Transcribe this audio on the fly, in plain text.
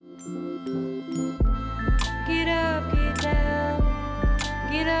Get up, get down.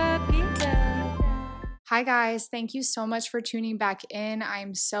 Get up, get down. Hi, guys. Thank you so much for tuning back in.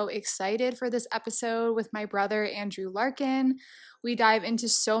 I'm so excited for this episode with my brother, Andrew Larkin. We dive into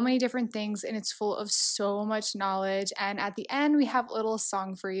so many different things, and it's full of so much knowledge. And at the end, we have a little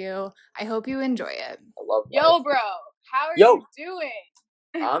song for you. I hope you enjoy it. I love that. Yo, bro, how are Yo. you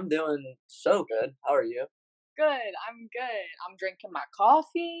doing? I'm doing so good. How are you? Good, I'm good. I'm drinking my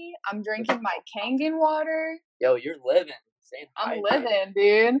coffee. I'm drinking my Kangen water. Yo, you're living. I'm living,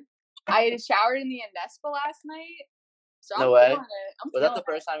 dude. I showered in the Anespa last night, so No I'm way. feeling it. Was that the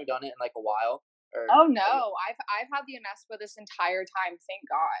first time you've done it in like a while? Or Oh no, I've had the Anespa this entire time. Thank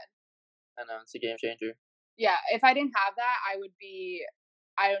God. I know, it's a game changer. Yeah, if I didn't have that, I would be.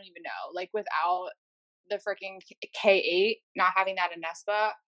 I don't even know. Like without the freaking K8, not having that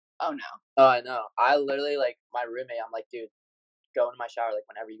Anespa. Oh no. Oh, I know. I literally like my roommate. I'm like, dude, go into my shower like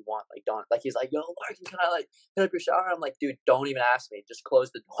whenever you want. Like, don't like. He's like, yo, Larkin, can I like hit up your shower? I'm like, dude, don't even ask me. Just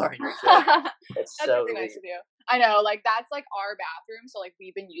close the door and you're good. It's That's so really nice weird. of you. I know, like that's like our bathroom, so like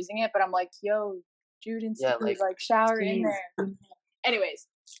we've been using it, but I'm like, yo, Jude and Yeah, Steve, like, like shower in please. there. Anyways,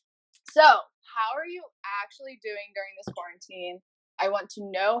 so how are you actually doing during this quarantine? I want to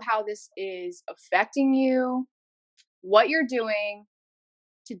know how this is affecting you, what you're doing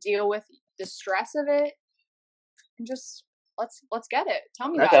to deal with the stress of it, and just let's get it. Tell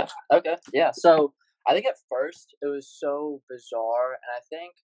me about it. Okay. Yeah. So I think at first it was so bizarre, and I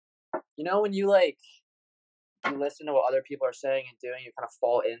think when you like you listen to what other people are saying and doing, you kind of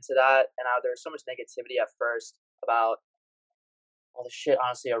fall into that. And there's so much negativity at first about all the shit,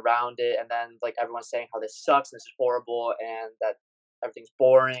 honestly, around it, and then like everyone's saying how this sucks and this is horrible and that everything's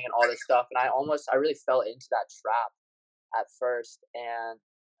boring and all this stuff. And I really fell into that trap at first, and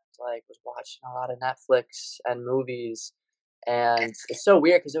like was watching a lot of Netflix and movies, and it's so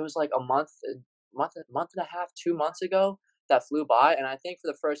weird because it was like a month and a half, 2 months ago that flew by, and I think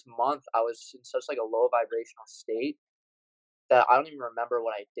for the first month I was in such like a low vibrational state that I don't even remember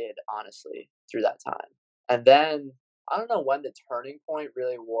what I did honestly through that time. And then I don't know when the turning point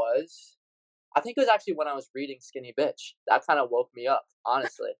really was. I think it was actually when I was reading Skinny Bitch. That kind of woke me up,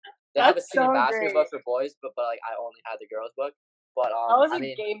 honestly. They have a That's Skinny so Bastard great. book for boys, but like I only had the girls book. But That was I a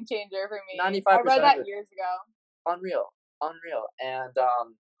mean, game changer for me. 95% I read that of it, years ago. unreal. And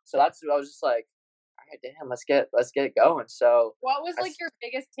so I was just like, all right, damn, let's get it going. So What was like your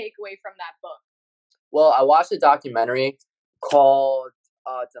biggest takeaway from that book? well, I watched a documentary called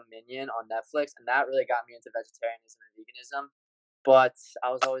Dominion on Netflix, and that really got me into vegetarianism and veganism. But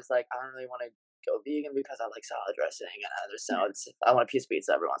I was always like, I don't really want to go vegan because I like salad dressing, and I want a piece of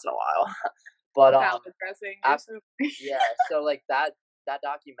pizza every once in a while. But Salad dressing. yeah, so like that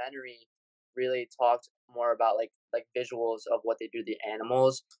documentary really talked more about like visuals of what they do to the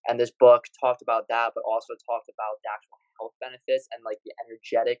animals, and this book talked about that, but also talked about the actual health benefits and like the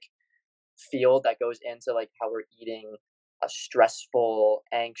energetic field that goes into like how we're eating a stressful,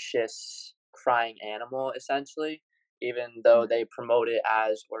 anxious, crying animal essentially, even though they promote it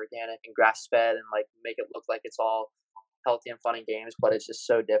as organic and grass fed and like make it look like it's all healthy and fun and games, but it's just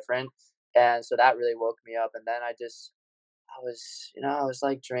so different. And so that really woke me up. And then I was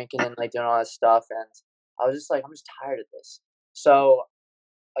like drinking and like doing all that stuff, and I was just like, I'm just tired of this. So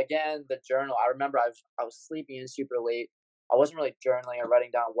again, the journal. I remember I was sleeping in super late. I wasn't really journaling or writing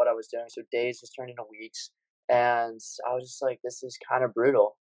down what I was doing, so days just turned into weeks, and I was just like, this is kind of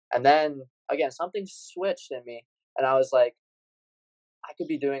brutal. And then again, something switched in me, and I was like, I could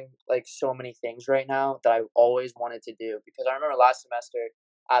be doing like so many things right now that I've always wanted to do. Because I remember last semester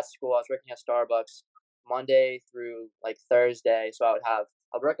at school, I was working at Starbucks Monday through like Thursday. So I'd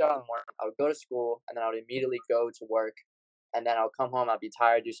work out in the morning, I would go to school, and then I would immediately go to work. And then I'll come home, I'd be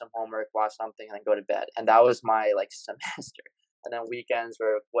tired, do some homework, watch something, and then go to bed. And that was my like semester. And then weekends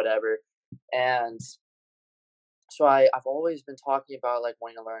or whatever. And so I've always been talking about like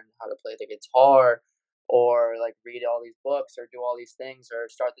wanting to learn how to play the guitar or like read all these books or do all these things or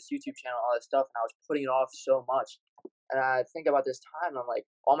start this YouTube channel, all this stuff. And I was putting it off so much. And I think about this time, I'm like,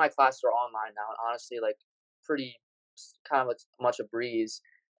 all my classes are online now, and honestly, like pretty kind of much a breeze.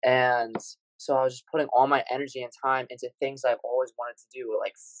 And so I was just putting all my energy and time into things I've always wanted to do,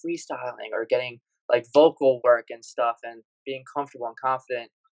 like freestyling or getting like vocal work and stuff, and being comfortable and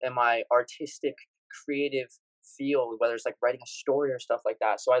confident in my artistic, creative field, whether it's like writing a story or stuff like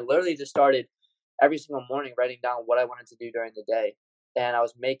that. So I literally just started every single morning writing down what I wanted to do during the day. And I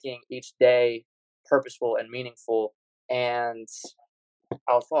was making each day purposeful and meaningful. And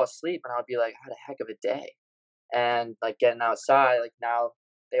I would fall asleep and I'd be like, I had a heck of a day. And like getting outside, like now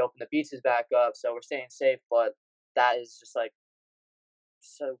they open the beaches back up. So we're staying safe. But that is just like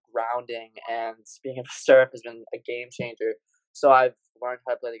so grounding, and being able to surf has been a game changer. So I've learned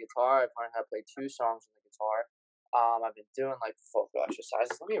how to play the guitar. I've learned how to play 2 songs on the guitar. I've been doing like vocal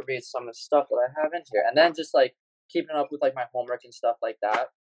exercises. Let me read some of the stuff that I have in here, and then just like keeping up with like my homework and stuff like that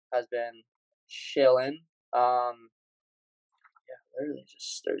has been chilling. Yeah, literally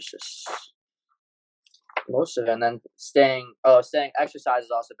just there's just most of it, and then staying exercise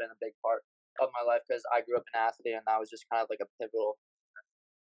has also been a big part of my life because I grew up an athlete, and that was just kind of like a pivotal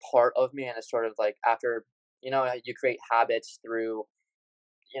part of me. And it's sort of like after you create habits through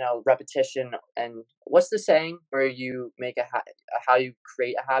repetition. And what's the saying where you make how you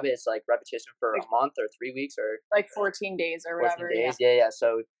create a habit? It's like repetition for a month or 3 weeks or like 14 days or 14 whatever. days. Yeah.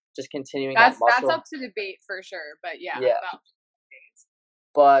 So just continuing that's that muscle. that's up to debate for sure, but yeah. About days.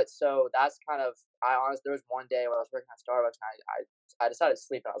 But so that's kind of there was one day where I was working at Starbucks, and I decided to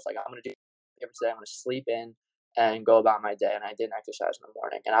sleep, and I was like, I'm gonna do today. I'm gonna sleep in and go about my day, and I didn't exercise in the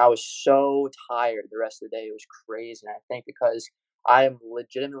morning, and I was so tired the rest of the day. It was crazy, and I think because I am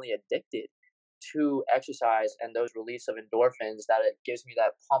legitimately addicted to exercise and those release of endorphins, that it gives me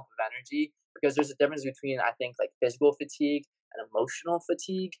that pump of energy, because there's a difference between, I think, like physical fatigue and emotional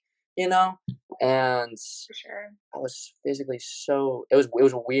fatigue, and for sure. I was physically it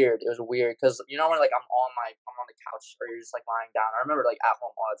was weird. It was weird because when like I'm on the couch, or you're just like lying down. I remember like at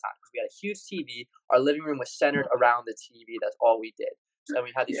home all the time because we had a huge TV. Our living room was centered around the TV. That's all we did. So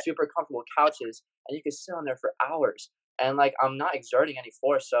we had these super comfortable couches, and you could sit on there for hours. And like I'm not exerting any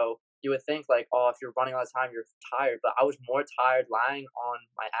force, so you would think like, oh, if you're running all the time, you're tired. But I was more tired lying on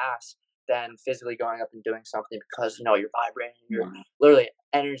my ass than physically going up and doing something, because you're vibrating. You're literally,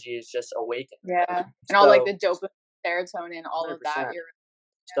 energy is just awakened. Yeah, and all like the dopamine, serotonin, all 100%. Of that.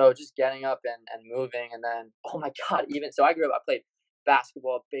 So just getting up and moving, and then oh my god, even so, I grew up. I played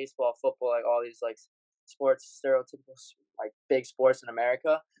basketball, baseball, football, like all these like sports, stereotypical like big sports in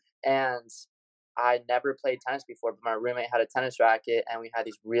America, and I never played tennis before. But my roommate had a tennis racket, and we had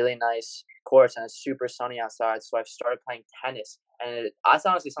these really nice courts, and it's super sunny outside. So I've started playing tennis, and that's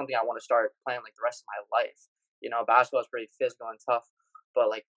honestly something I want to start playing like the rest of my life. Basketball is pretty physical and tough, but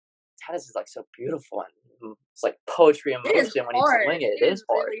like tennis is like so beautiful, and it's like poetry in motion when you swing it. It is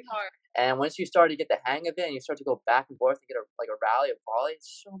hard. Really hard. And once you start to get the hang of it, and you start to go back and forth and get a rally, a volley,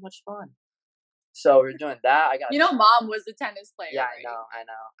 it's so much fun. So we're doing that. Mom was a tennis player. Yeah, right? I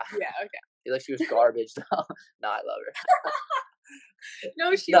know. Yeah, okay. I feel like she was garbage though. No, I love her.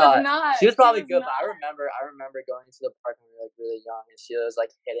 No, she was not. She was probably good, but I remember going to the park when we were like really young, and she was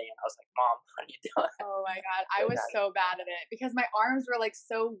like hitting, and I was like, "Mom, what are you doing?" Oh my god, I was so bad at it because my arms were like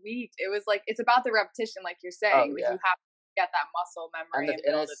so weak. It was like it's about the repetition, like you're saying. Like you have to get that muscle memory,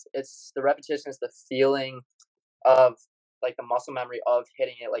 and it's the repetition is the feeling of like the muscle memory of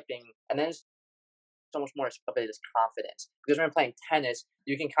hitting it, like being, and then it's so much more of it is confidence, because when you're playing tennis,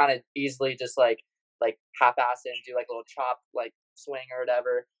 you can kind of easily just like half-ass it and do like a little chop like swing or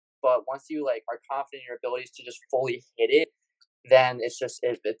whatever. But once you like are confident in your abilities to just fully hit it, then it's just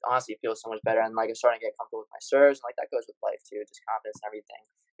it honestly feels so much better. And like I'm starting to get comfortable with my serves, and like that goes with life too, just confidence and everything.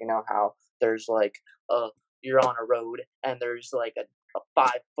 How there's like you're on a road, and there's like a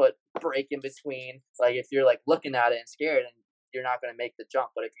 5-foot break in between. Like if you're like looking at it and scared, and you're not going to make the jump.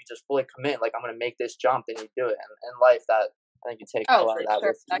 But if you just fully commit, like I'm going to make this jump, then you do it. And in life, that I think you take a lot of that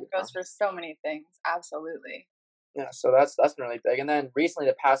with you. That goes for so many things. Absolutely. Yeah, so that's been really big. And then recently,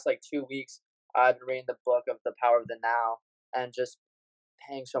 the past like 2 weeks, I've been reading the book of The Power of the Now, and just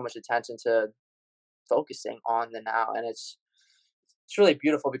paying so much attention to focusing on the now. And it's really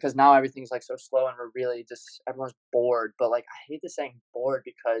beautiful, because now everything's like so slow, and we're really just everyone's bored. But like I hate the saying bored,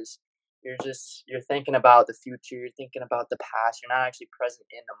 because you're thinking about the future, you're thinking about the past, you're not actually present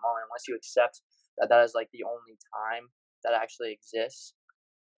in the moment. Once you accept that is like the only time that actually exists,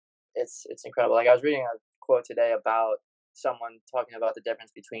 it's incredible. Like I was reading a quote today about someone talking about the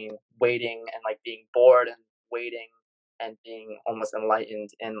difference between waiting and like being bored, and waiting and being almost enlightened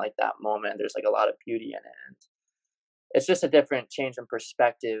in like that moment. There's like a lot of beauty in it, and it's just a different change in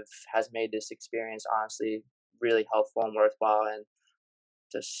perspective has made this experience honestly really helpful and worthwhile. And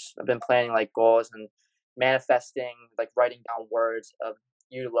just I've been planning like goals and manifesting, like writing down words of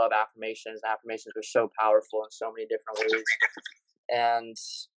you love affirmations. Affirmations are so powerful in so many different ways, and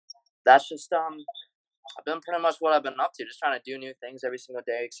that's just I've been pretty much what I've been up to, just trying to do new things every single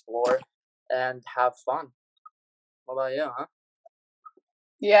day, explore and have fun. What about you, huh?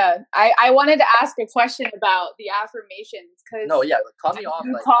 Yeah, I wanted to ask a question about the affirmations, because cut me off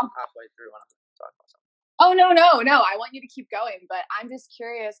like halfway through when I'm talking about something. Oh, no. I want you to keep going, but I'm just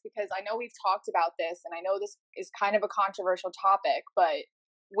curious because I know we've talked about this, and I know this is kind of a controversial topic, but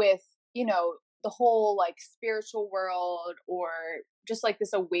with, the whole like spiritual world, or just like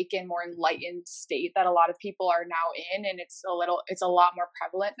this awakened, more enlightened state that a lot of people are now in. And it's a lot more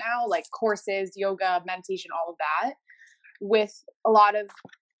prevalent now, like courses, yoga, meditation, all of that. With a lot of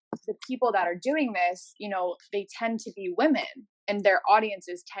the people that are doing this, you know, they tend to be women, and their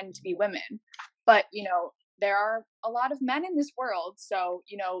audiences tend to be women. But, you know, there are a lot of men in this world. So,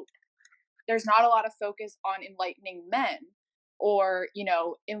 you know, there's not a lot of focus on enlightening men, or, you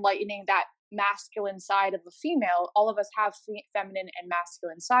know, enlightening that masculine side of a female. All of us have feminine and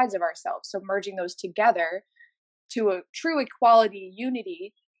masculine sides of ourselves. So merging those together to a true equality,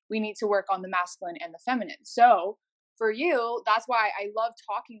 unity, we need to work on the masculine and the feminine. So for you, that's why I love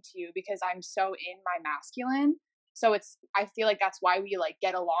talking to you, because I'm so in my masculine. So I feel like that's why we like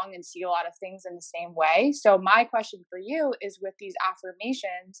get along and see a lot of things in the same way. So my question for you is, with these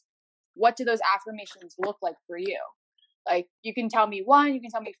affirmations, what do those affirmations look like for you? Like, you can tell me 1, you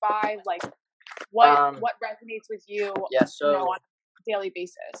can tell me 5, like what resonates with you, Yeah, so you know, on a daily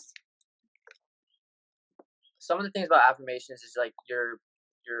basis. Some of the things about affirmations is like you're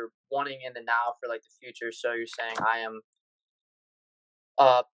wanting in the now for like the future. So you're saying, I am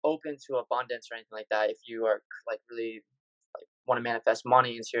open to abundance or anything like that. If you are like really like want to manifest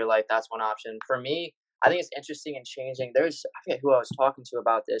money into your life, that's one option. For me, I think it's interesting and changing. I forget who I was talking to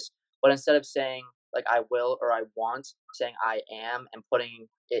about this, but instead of saying like I will or I want, saying I am, and putting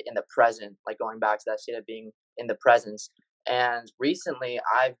it in the present, like going back to that state of being in the presence. And recently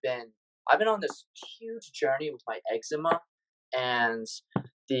I've been on this huge journey with my eczema, and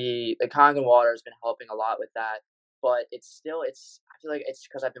the Kangen water has been helping a lot with that. But I feel like it's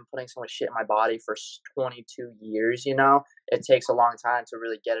because I've been putting so much shit in my body for 22 years, you know? It takes a long time to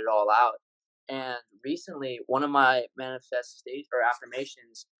really get it all out. And recently, one of my manifestation or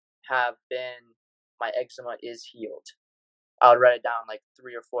affirmations have been, my eczema is healed. I would write it down like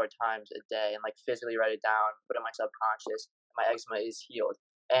 3 or 4 times a day, and like physically write it down, put it in my subconscious. My eczema is healed.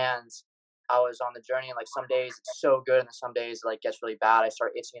 And I was on the journey, and like some days it's so good, and then some days like gets really bad. I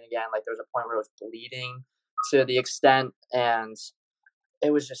start itching again. Like there was a point where it was bleeding to the extent, and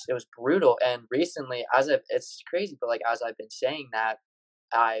it was brutal. And recently, it's crazy, but like as I've been saying that,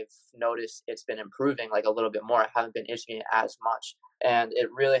 I've noticed it's been improving like a little bit more. I haven't been itching it as much, and it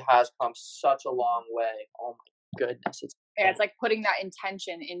really has come such a long way. Oh my goodness, it's like putting that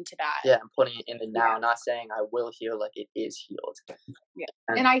intention into that. Yeah, I'm putting it in the now, not saying I will heal, like it is healed. Yeah,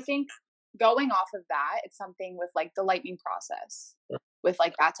 and I think going off of that, it's something with like the lightning process, with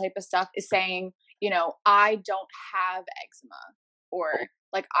like that type of stuff, is saying, you know, I don't have eczema, or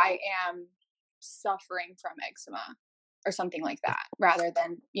like I am suffering from eczema, or something like that, rather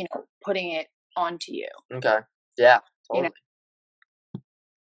than, you know, putting it onto you. Okay. Yeah, totally. You know?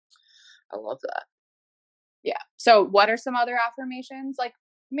 I love that. Yeah. So what are some other affirmations? Like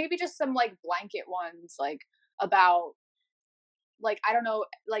maybe just some like blanket ones, like about, like, I don't know,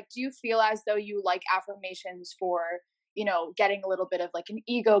 like, do you feel as though you like affirmations for, you know, getting a little bit of like an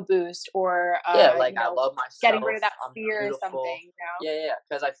ego boost, or yeah, like, you know, I love myself, getting rid of that I'm fear beautiful. Or something, you know? Yeah,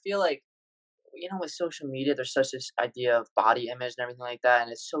 because I feel like, you know, with social media, there's such this idea of body image and everything like that,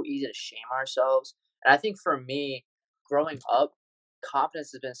 and it's so easy to shame ourselves. And I think for me, growing up,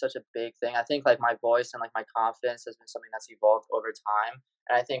 confidence has been such a big thing. I think like my voice and like my confidence has been something that's evolved over time.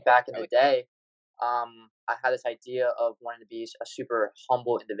 And I think back in the day, I had this idea of wanting to be a super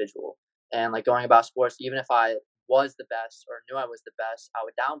humble individual, and like going about sports, even if I was the best or knew I was the best, I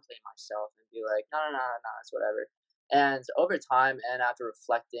would downplay myself and be like, no, no, no, no, no, it's whatever. And over time, and after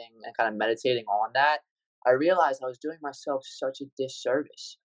reflecting and kind of meditating on that, I realized I was doing myself such a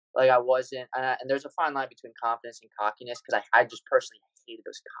disservice. Like I wasn't, and there's a fine line between confidence and cockiness, because I just personally hated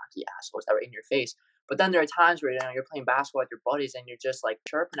those cocky assholes that were in your face. But then there are times where, you know, you're playing basketball with your buddies and you're just like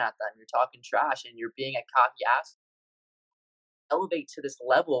chirping at them, you're talking trash, and you're being a cocky ass. Elevate to this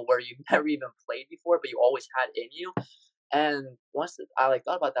level where you've never even played before, but you always had in you. And once I like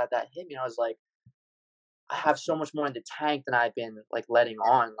thought about that, that hit me. I was like, I have so much more in the tank than I've been like letting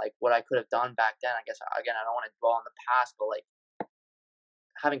on. Like what I could have done back then. I guess again, I don't want to dwell on the past, but like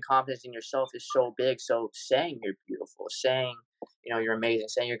having confidence in yourself is so big. So saying you're beautiful, saying, you know, you're amazing,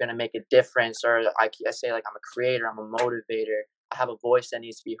 saying you're going to make a difference, or I say like I'm a creator, I'm a motivator, I have a voice that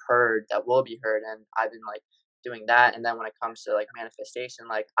needs to be heard, that will be heard. And I've been like doing that. And then when it comes to like manifestation,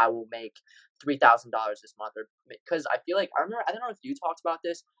 like I will make $3,000 this month, or because I feel like I don't know if you talked about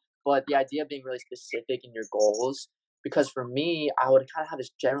this, but the idea of being really specific in your goals. Because for me, I would kind of have this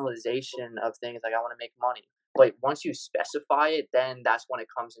generalization of things like I want to make money. But once you specify it, then that's when it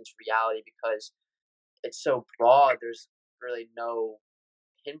comes into reality, because it's so broad. There's really no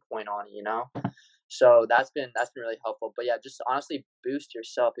pinpoint on it, you know. So that's been really helpful. But yeah, just honestly boost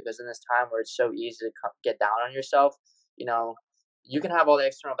yourself, because in this time where it's so easy to get down on yourself, you know, you can have all the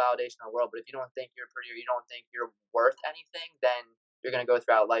external validation in the world, but if you don't think you're pretty or you don't think you're worth anything, then you're gonna go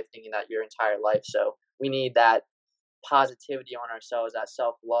throughout life thinking that your entire life. So we need that positivity on ourselves. That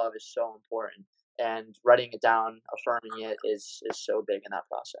self love is so important, and writing it down, affirming it is so big in that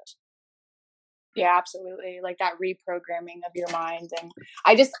process. Yeah, absolutely. Like that reprogramming of your mind. And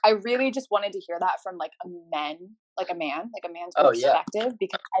I really just wanted to hear that from like a man's Oh yeah, perspective,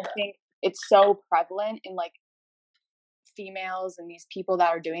 because I think it's so prevalent in like females and these people that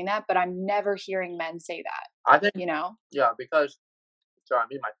are doing that, but I'm never hearing men say that, I think you know? yeah, because sorry, I'm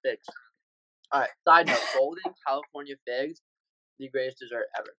eating my figs. All right. Side note: golden California figs, the greatest dessert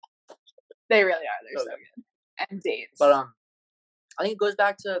ever. They really are. They're So so good. good. And dates. But I think it goes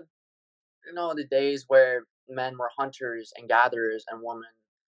back to, you know, the days where men were hunters and gatherers and women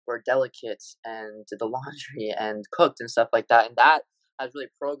were delicates and did the laundry and cooked and stuff like that. And that has really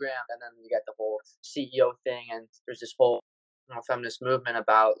programmed. And then you get the whole CEO thing, and there's this whole, you know, feminist movement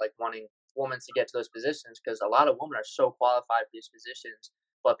about like wanting women to get to those positions, because a lot of women are so qualified for these positions,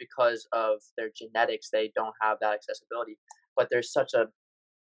 but because of their genetics, they don't have that accessibility. But there's such a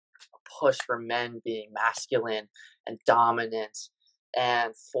push for men being masculine and dominant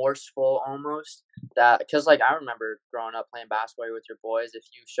and forceful almost, that because like I remember growing up playing basketball with your boys, if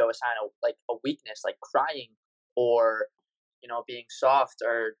you show a sign of like a weakness like crying or, you know, being soft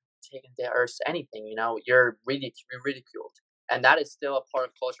or taking down or anything, you know, you're ridiculed. And that is still a part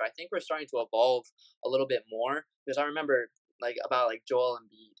of culture. I think we're starting to evolve a little bit more, because I remember like about like Joel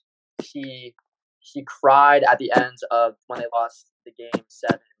Embiid, he cried at the end of when they lost the game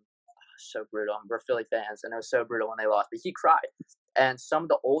 7. So brutal. We're Philly fans, and it was so brutal when they lost. But he cried, and some of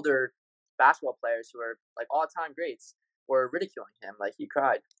the older basketball players who are like all-time greats were ridiculing him, like he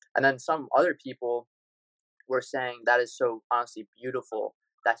cried. And then some other people were saying that is so honestly beautiful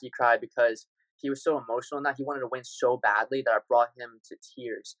that he cried, because he was so emotional in that he wanted to win so badly that it brought him to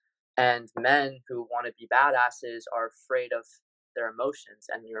tears. And men who want to be badasses are afraid of their emotions,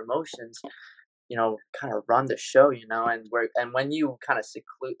 and your emotions, you know, kind of run the show, you know. And when you kind of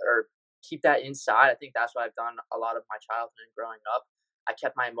seclude or keep that inside, I think that's what I've done a lot of my childhood and growing up. I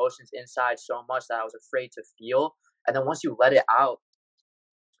kept my emotions inside so much that I was afraid to feel. And then once you let it out,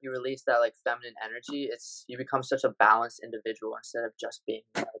 you release that like feminine energy. You become such a balanced individual instead of just being,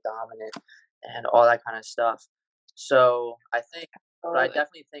 you know, dominant and all that kind of stuff. So but I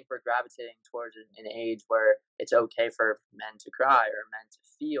definitely think we're gravitating towards an age where it's okay for men to cry or men to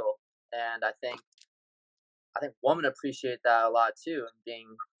feel. And I think women appreciate that a lot too,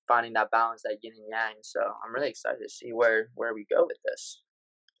 and finding that balance, that yin and yang. So I'm really excited to see where we go with this.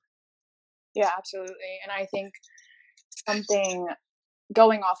 Yeah, absolutely. And I think something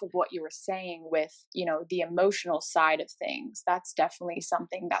going off of what you were saying with, you know, the emotional side of things, that's definitely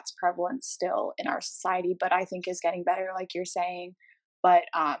something that's prevalent still in our society, but I think is getting better, like you're saying. But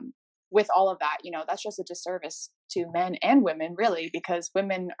with all of that, you know, that's just a disservice to men and women, really, because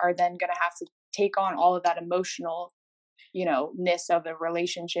women are then going to have to take on all of that emotional, you know, ness of a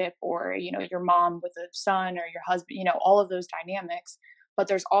relationship, or, you know, your mom with a son or your husband, you know, all of those dynamics. But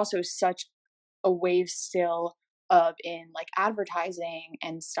there's also such a wave still of in like advertising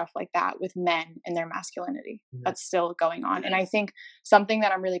and stuff like that with men and their masculinity that's still going on. And I think something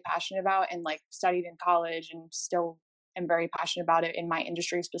that I'm really passionate about and like studied in college and still am very passionate about it in my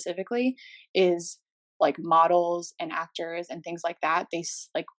industry specifically is like models and actors and things like that.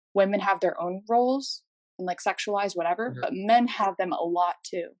 Like women have their own roles and like sexualized whatever, but men have them a lot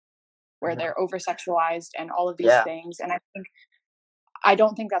too, where they're over sexualized and all of these Yeah. things. And I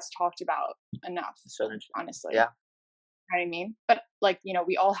don't think that's talked about enough, So honestly. yeah. You know what I mean? But like, you know,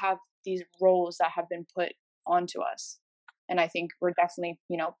 we all have these roles that have been put onto us. And I think we're definitely,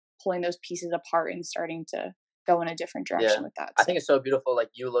 you know, pulling those pieces apart and starting to go in a different direction with that. I think it's so beautiful, like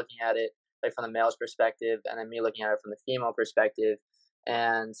you looking at it like from the male's perspective, and then me looking at it from the female perspective,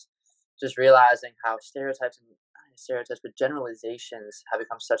 and just realizing how stereotypes and not stereotypes, but generalizations have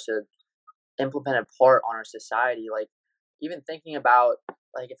become such a implemented part on our society. Like even thinking about,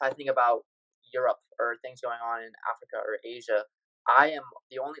 like if I think about Europe or things going on in Africa or Asia, I am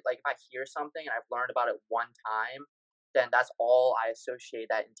the only, like if I hear something and I've learned about it one time, then that's all I associate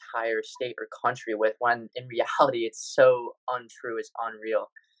that entire state or country with, when in reality it's so untrue, it's unreal.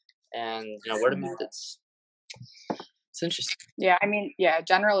 And you know, word of mouth, it's interesting. Yeah, I mean, yeah,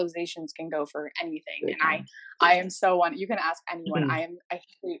 generalizations can go for anything. And I am so one, you can ask anyone. I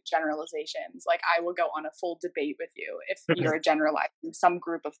hate generalizations. Like I will go on a full debate with you if you're generalizing some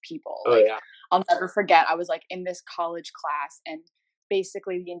group of people. Oh like yeah. I'll never forget, I was like in this college class and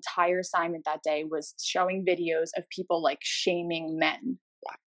basically the entire assignment that day was showing videos of people like shaming men.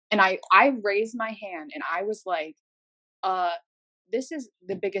 And I raised my hand and I was like, this is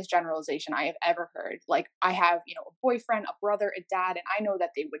the biggest generalization I have ever heard. Like, I have, you know, a boyfriend, a brother, a dad, and I know that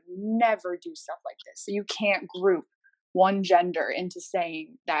they would never do stuff like this. So you can't group one gender into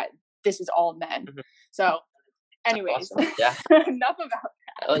saying that this is all men. Mhm. So anyways, Awesome. Yeah. enough about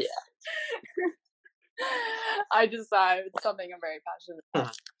that. Oh yeah. I just it's something I'm very passionate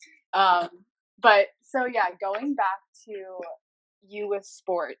about. But so yeah, going back to you with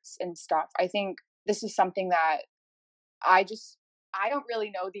sports and stuff, I think this is something that I don't really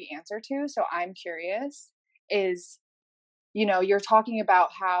know the answer to, so I'm curious. Is, you know, you're talking about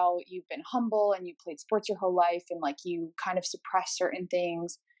how you've been humble and you played sports your whole life and like you kind of suppress certain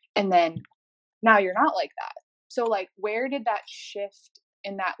things, and then now you're not like that. So like, where did that shift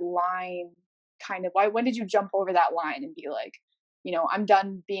in that line kind of, when did you jump over that line and be like, you know, I'm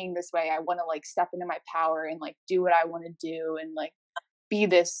done being this way. I want to like step into my power and like do what I want to do and like be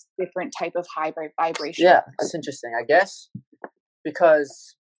this different type of high vibration. Yeah, that's interesting. I guess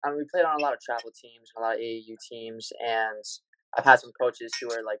because we played on a lot of travel teams and a lot of AAU teams, and I've had some coaches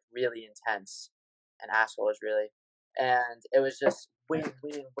who are like really intense and assholes, really. And it was just win,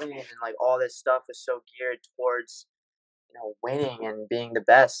 and like all this stuff was so geared towards, you know, winning and being the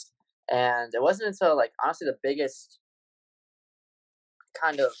best. And it wasn't until like honestly the biggest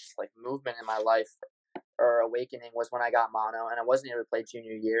kind of like movement in my life or awakening was when I got mono and I wasn't able to play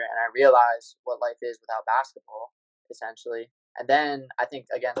junior year, and I realized what life is without basketball, essentially. And then I think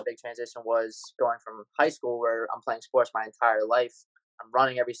again the big transition was going from high school where I'm playing sports my entire life. I'm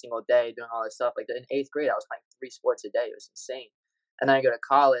running every single day, doing all this stuff. Like in 8th grade, I was playing 3 sports a day. It was insane. And then I go to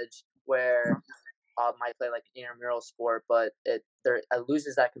college where I might play like an intramural sport, but it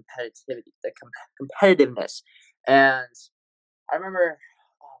loses that competitivity, the competitiveness. And I remember,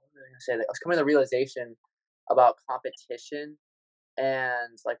 what was I gonna say? That I was coming to the realization about competition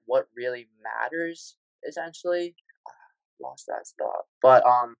and like what really matters, essentially. Lost that stuff, but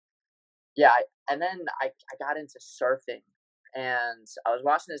yeah. And then I got into surfing, and I was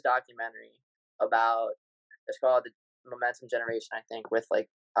watching this documentary about, it's called the Momentum Generation, I think, with like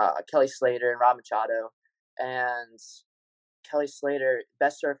Kelly Slater and Rob Machado. And Kelly Slater,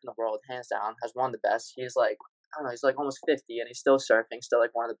 best surfer in the world, hands down, has one of the best. He's like, I don't know, he's like almost 50 and he's still surfing, still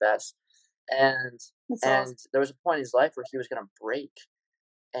like one of the best. And That's and awesome. there was a point in his life where he was gonna break,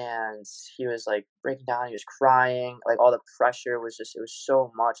 and he was like breaking down, he was crying, like all the pressure was just, it was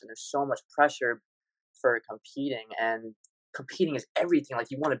so much, and there's so much pressure for competing, and competing is everything. Like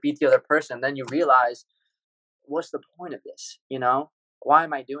you want to beat the other person, and then you realize, what's the point of this? You know, why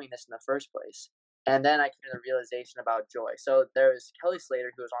am I doing this in the first place? And then I came to the realization about joy. So there's Kelly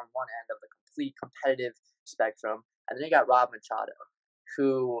Slater, who was on one end of the complete competitive spectrum, and then you got Rob Machado,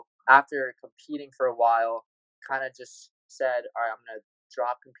 who, after competing for a while, kind of just said, all right, I'm going to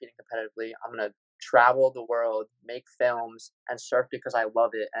drop competing competitively. I'm going to travel the world, make films, and surf because I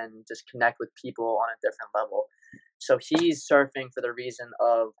love it, and just connect with people on a different level. So he's surfing for the reason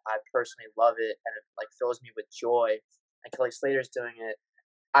of, I personally love it and it like fills me with joy. And Kelly Slater's doing it.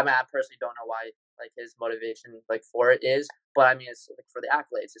 I mean, I personally don't know why like his motivation like for it is, but I mean it's like for the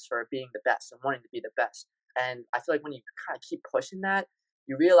accolades, it's for being the best and wanting to be the best. And I feel like when you kind of keep pushing that,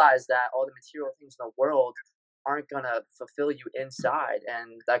 you realize that all the material things in the world aren't gonna fulfill you inside,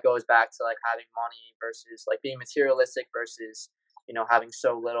 and that goes back to like having money versus like being materialistic versus, you know, having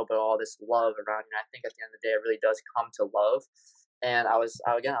so little but all this love around you. And I think at the end of the day, it really does come to love. And I was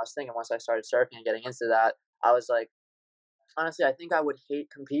thinking, once I started surfing and getting into that, I was like, honestly, I think I would hate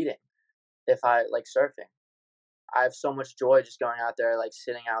competing if I like surfing. I have so much joy just going out there, like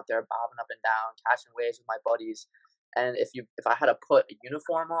sitting out there, bobbing up and down, catching waves with my buddies. And if I had to put a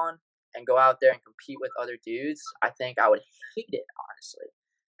uniform on and go out there and compete with other dudes, I think I would hate it, honestly.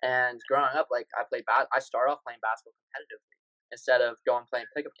 And growing up, like I started off playing basketball competitively instead of going playing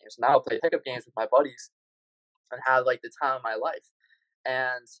pickup games. Now I play pickup games with my buddies and have like the time of my life.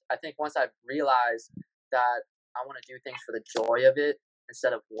 And I think once I realized that I want to do things for the joy of it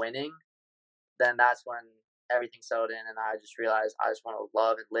instead of winning, then that's when everything settled in, and I just realized I just want to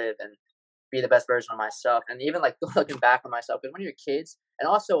love and live and be the best version of myself. And even like looking back on myself, because when you're kids, and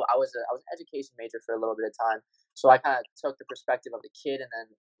also I was an education major for a little bit of time, so I kind of took the perspective of the kid and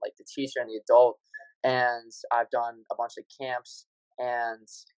then like the teacher and the adult. And I've done a bunch of camps and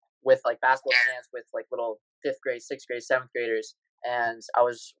with like basketball camps with like little 5th grade, 6th grade, 7th graders, and I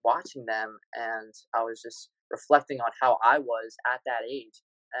was watching them and I was just reflecting on how I was at that age.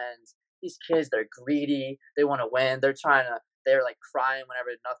 And these kids, they're greedy, they want to win, they're like crying whenever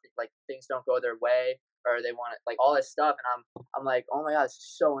nothing, like things don't go their way. or they want it, like all this stuff. And I'm like, oh my God, this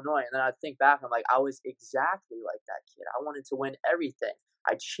is so annoying. And then I think back, I'm like, I was exactly like that kid. I wanted to win everything.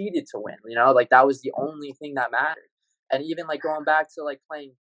 I cheated to win, like that was the only thing that mattered. And even like going back to like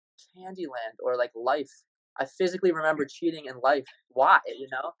playing Candyland or like Life, I physically remember cheating in Life. Why,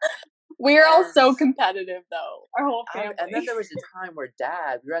 We're all so competitive though, our whole family. And then there was a time where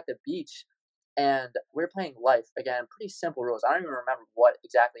we were at the beach and we were playing Life. Again, pretty simple rules. I don't even remember what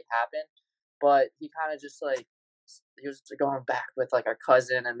exactly happened, but he kind of just like, he was going back with like our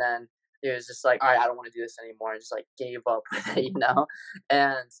cousin, and then he was just like, all right, I don't want to do this anymore, and just like gave up with it,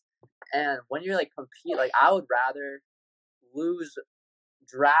 and when you're like compete, like I would rather lose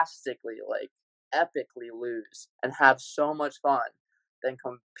drastically, like epically lose, and have so much fun than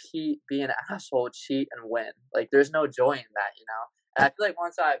compete, be an asshole, cheat, and win. Like there's no joy in that, And I feel like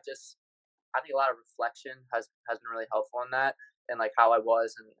I think a lot of reflection has been really helpful in that, and like how I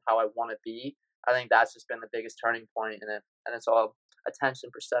was and how I want to be. I think that's just been the biggest turning point in it, and it's all attention,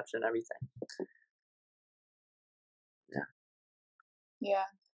 perception, everything. Yeah.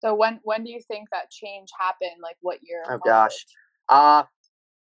 So when do you think that change happened? Like what year? Oh gosh.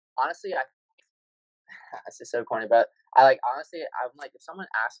 Honestly, this is so corny, but honestly, I'm like, if someone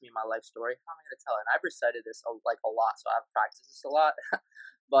asked me my life story, how am I gonna tell it? And I've recited this a lot, so I've practiced this a lot.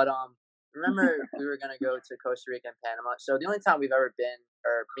 But remember we were gonna go to Costa Rica and Panama. So the only time we've ever been,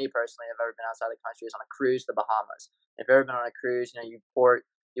 or me personally, have ever been outside the country is on a cruise to the Bahamas. If you've ever been on a cruise, you port,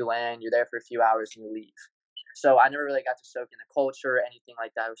 you land, you're there for a few hours, and you leave. So I never really got to soak in the culture or anything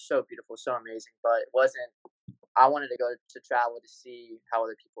like that. It was so beautiful, so amazing, but it wasn't. I wanted to go to travel to see how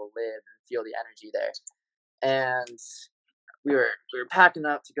other people live and feel the energy there. And we were packing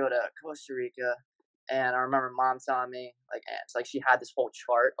up to go to Costa Rica, and I remember Mom telling me, like, it's like she had this whole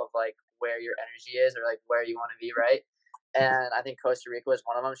chart of like where your energy is, or like where you want to be, right? And I think Costa Rica was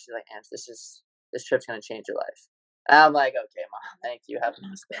one of them. She's like, Ants, this trip's gonna change your life. And I'm like, okay, Mom, thank you, have a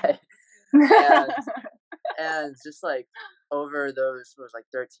nice day. And just like over those, it was like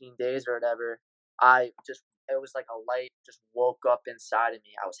 13 days or whatever, it was like a light just woke up inside of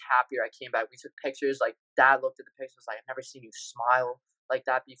me. I was happier. I came back. We took pictures. Like Dad looked at the pictures, was like, I've never seen you smile like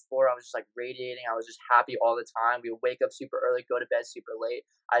that before. I was just like radiating. I was just happy all the time. We would wake up super early, go to bed super late.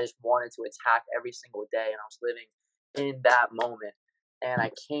 I just wanted to attack every single day, and I was living in that moment. And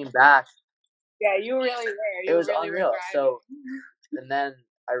I came back. Yeah, you really were. It was really unreal. So, and then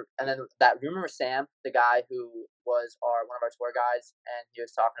you remember Sam, the guy who was one of our tour guides, and he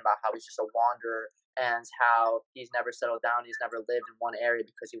was talking about how he's just a wanderer and how he's never settled down, he's never lived in one area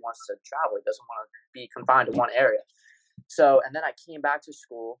because he wants to travel. He doesn't want to be confined to one area. So, and then I came back to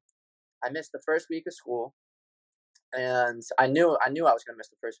school. I missed the first week of school, and I knew I was going to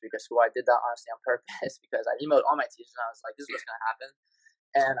miss the first week of school. I did that honestly on purpose because I emailed all my teachers, and I was like, this is what's going to happen.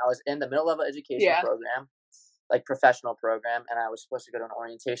 And I was in the middle of an education program, like professional program, and I was supposed to go to an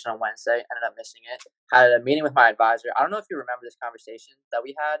orientation on Wednesday. Ended up missing it. Had a meeting with my advisor. I don't know if you remember this conversation that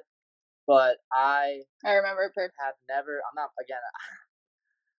we had, but I remember it perfectly. I'm not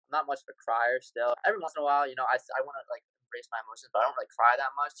much of a crier still. Every once in a while, I want to like embrace my emotions, but I don't really cry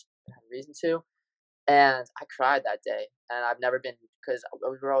that much. I have reason to. And I cried that day, and I've never been, because I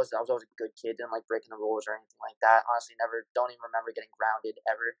was always a good kid, didn't like breaking the rules or anything like that. Honestly, don't even remember getting grounded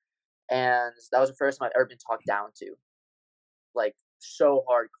ever. And that was the first time I've ever been talked down to, like so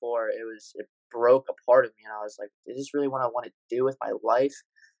hardcore. It broke a part of me, and I was like, is this really what I want to do with my life?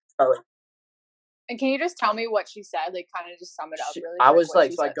 And can you just tell me what she said? Like, kind of just sum it up really quick. I was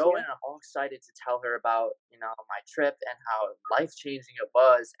like, so I go in and I'm all excited to tell her about, my trip and how life-changing it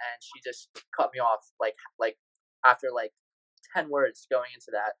was. And she just cut me off like after like 10 words going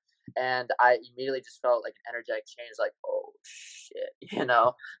into that. And I immediately just felt like an energetic change, like, oh shit,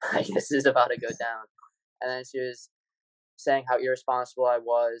 like this is about to go down. And then she was saying how irresponsible I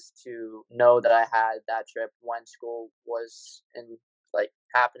was to know that I had that trip when school was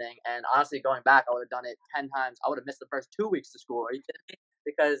happening. And honestly, going back, I would have done it 10 times. I would have missed the first 2 weeks of school. Are you kidding me?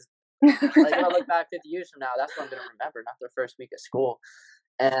 Because if I look back 50 years from now, that's what I'm going to remember, not the first week of school.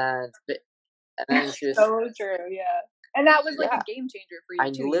 And then she was so true, yeah. And that was like a game changer for you. I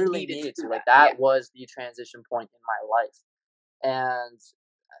literally needed to. Like that was the transition point in my life. And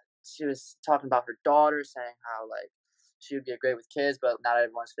she was talking about her daughter, saying how like she would be great with kids, but not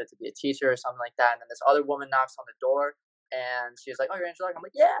everyone's fit to be a teacher or something like that. And then this other woman knocks on the door. And she was like, oh, you're Angela? I'm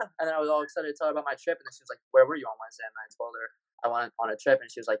like, yeah. And then I was all excited to tell her about my trip. And then she was like, where were you on Wednesday? And I told her I went on a trip.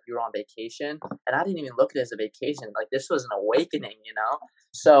 And she was like, you were on vacation? And I didn't even look at it as a vacation. Like, this was an awakening,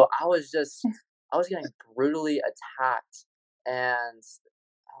 So I was getting brutally attacked. And,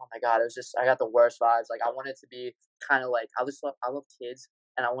 oh, my God, it was just, I got the worst vibes. Like, I wanted to be kind of like, I love kids,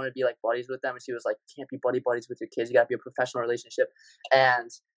 and I wanted to be like buddies with them. And she was like, you can't be buddies with your kids. You got to be a professional relationship. And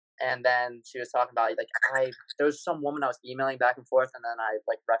then she was talking about like there was some woman I was emailing back and forth, and then I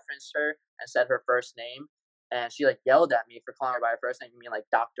like referenced her and said her first name, and she like yelled at me for calling her by her first name, you mean like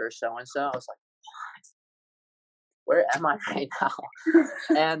Dr. So and so. I was like, where am I right now?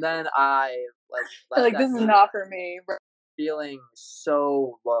 And then I like this is not for me, bro. Feeling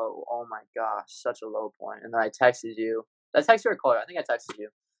so low. Oh my gosh, such a low point. And then I texted you. I texted you or called you. I think I texted you,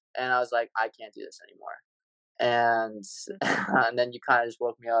 and I was like, I can't do this anymore. And and then you kind of just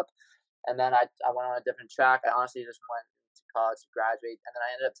woke me up. And then I went on a different track. I honestly just went to college to graduate, and then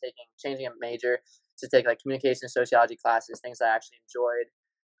I ended up changing a major to take like communication sociology classes, things I actually enjoyed.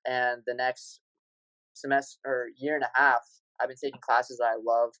 And the next semester or year and a half, I've been taking classes that I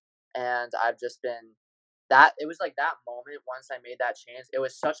love, and I've just been it was like that moment once I made that change. It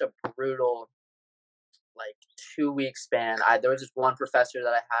was such a brutal like 2 week span. There was just one professor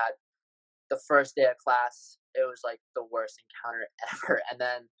that I had the first day of class. It was like the worst encounter ever, and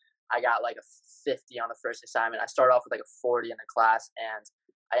then I got like a 50 on the first assignment. I started off with like a 40 in the class, and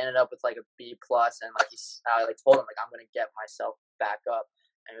I ended up with like a B plus. And like I like told him like I'm gonna get myself back up.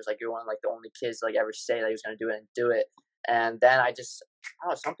 And he was like, "You're one of like the only kids to like ever say that he was gonna do it and do it." And then I don't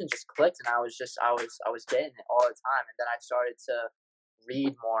know, something just clicked, and I was getting it all the time. And then I started to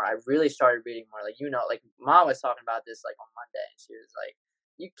read more. I really started reading more. Like like Mom was talking about this like on Monday, and she was like,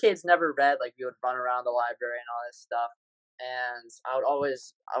 "You kids never read." Like we would run around the library and all this stuff. And I would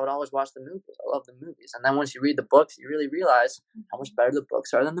always watch the movies. I love the movies. And then once you read the books, you really realize how much better the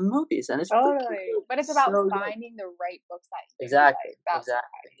books are than the movies. And it's totally. But it's about finding the right books that you exactly. Like.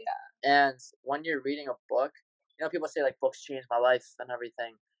 Exactly. Yeah. And when you're reading a book, people say like books changed my life and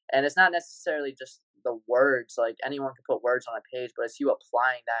everything. And it's not necessarily just the words. Like anyone can put words on a page, but it's you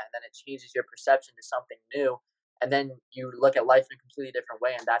applying that, and then it changes your perception to something new. And then you look at life in a completely different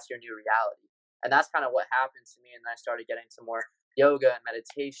way, and that's your new reality. And that's kind of what happened to me. And then I started getting into more yoga and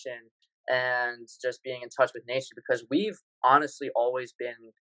meditation and just being in touch with nature, because we've honestly always been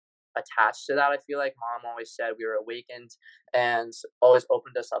attached to that. I feel like Mom always said we were awakened and always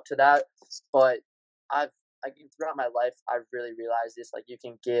opened us up to that. But throughout my life, I've really realized this. Like you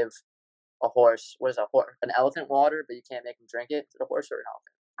can give a horse, what is a horse? An elephant water, but you can't make him drink it. Is it a horse or an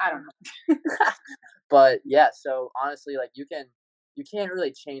elephant? I don't know. But yeah, so honestly, like you can't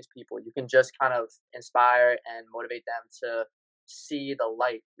really change people. You can just kind of inspire and motivate them to see the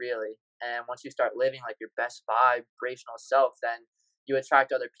light, really. And once you start living like your best vibrational self, then you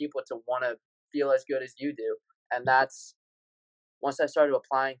attract other people to want to feel as good as you do. And that's once I started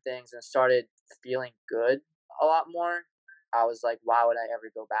applying things and started feeling good a lot more, I was like, why would I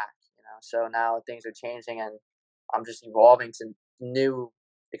ever go back? So now things are changing, and I'm just evolving to new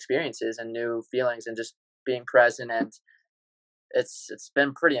experiences and new feelings and just being present. And it's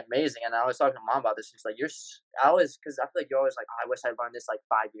been pretty amazing. And I was talking to Mom about this. She's like, because I feel like you're always like, I wish I learned this like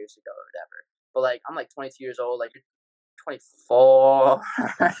 5 years ago or whatever. But like, I'm like 22 years old. Like you're 24.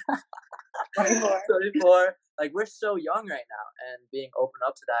 24. 24. Like we're so young right now, and being open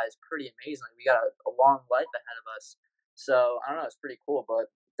up to that is pretty amazing. Like, we got a long life ahead of us. So I don't know, it's pretty cool.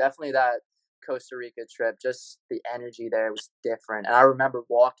 But definitely that Costa Rica trip, just the energy there was different. And I remember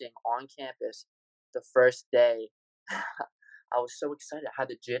walking on campus the first day. I was so excited. I had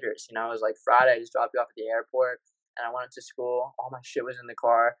the jitters. It was like Friday. I just dropped you off at the airport, and I went to school. All my shit was in the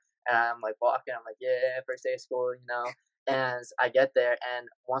car, and I'm like walking. I'm like, yeah, first day of school. And I get there, and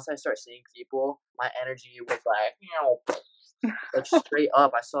once I start seeing people, my energy was like, like straight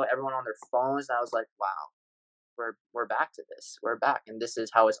up. I saw everyone on their phones, and I was like, wow, we're back to this. We're back, and this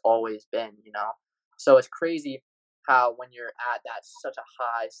is how it's always been. So it's crazy how when you're at that such a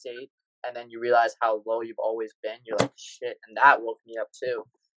high state, and then you realize how low you've always been, you're like, shit. And that woke me up too.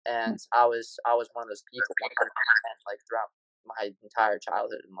 And I was one of those people 100%, like throughout my entire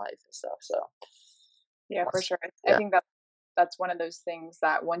childhood and life and stuff. So yeah, for sure. I think that's one of those things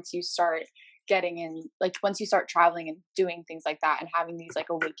that once you start getting in, like once you start traveling and doing things like that and having these like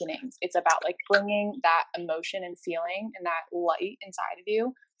awakenings, it's about like bringing that emotion and feeling and that light inside of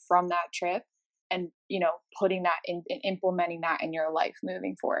you from that trip, and putting that in, implementing that in your life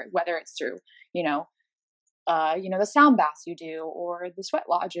moving forward, whether it's through the sound baths you do, or the sweat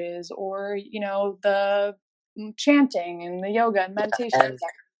lodges, or the chanting and the yoga and meditation,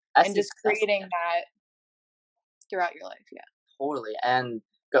 and just creating that throughout your life. Yeah, totally. And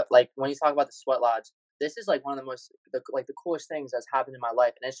like when you talk about the sweat lodge, this is like one of the coolest things that's happened in my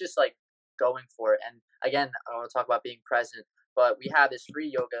life, and it's just like going for it. And again, I want to talk about being present, but we have this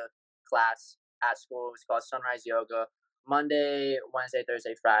free yoga class at school. It's called Sunrise Yoga, Monday, Wednesday,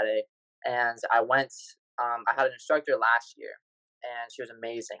 Thursday, Friday. And I went, I had an instructor last year, and she was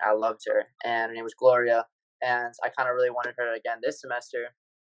amazing. I loved her, and her name was Gloria, and I kind of really wanted her again this semester.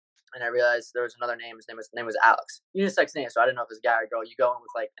 And I realized there was another name. His name was Alex. Unisex name, so I didn't know if it was a guy or girl. You go in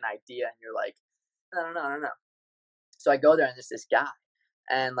with like an idea, and you're like, I don't know. So I go there, and there's this guy,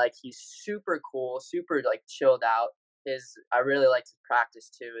 and like he's super cool, super like chilled out. I really liked his practice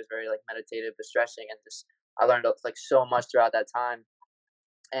too. It was very like meditative, distressing, and just I learned like so much throughout that time.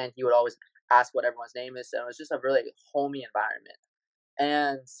 And he would always ask what everyone's name is, and it was just a really homey environment.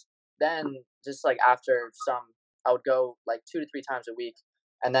 And then just like after I would go like 2 to 3 times a week.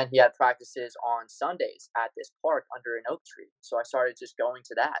 And then he had practices on Sundays at this park under an oak tree. So I started just going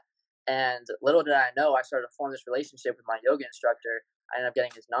to that. And little did I know, I started to form this relationship with my yoga instructor. I ended up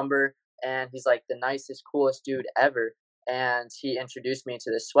getting his number, and he's like the nicest, coolest dude ever. And he introduced me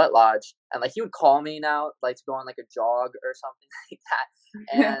to this sweat lodge. And like he would call me now, like to go on like a jog or something like that.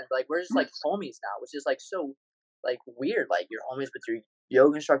 And like we're just like homies now, which is like so like weird. Like you're homies with your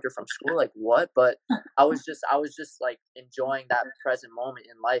yoga instructor from school, like what? But I was just like enjoying that present moment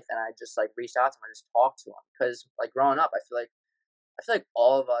in life, and I just like reached out to him and just talked to him, because like growing up, I feel like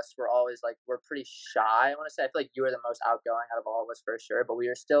all of us were always like, we're pretty shy. I want to say I feel like you were the most outgoing out of all of us for sure, but we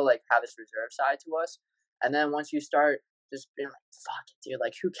were still like have this reserve side to us. And then once you start just being like, fuck it, dude,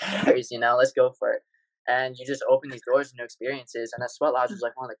 like who cares, let's go for it. And you just open these doors to new experiences, and that sweat lodge was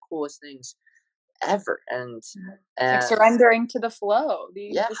like one of the coolest things ever. And like surrendering to the flow.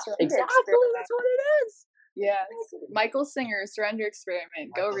 Yeah, exactly. That's what it is. Yeah, Michael Singer, Surrender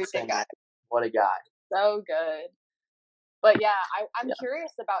Experiment. Go read that guy. What a guy. So good. But yeah, I'm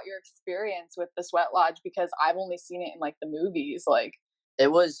curious about your experience with the sweat lodge, because I've only seen it in like the movies. Like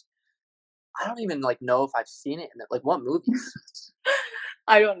it was, I don't even like know if I've seen it in like what movies.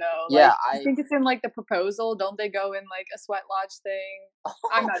 I don't know. Yeah, I think it's in like The Proposal. Don't they go in like a sweat lodge thing?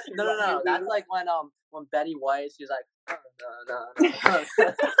 I'm not sure. No. That's like when Betty White, she's like, no.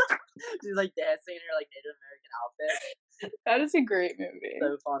 She's like dancing in her like Native American outfit. That is a great movie.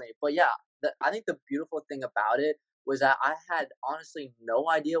 So funny. But yeah, I think the beautiful thing about it was that I had honestly no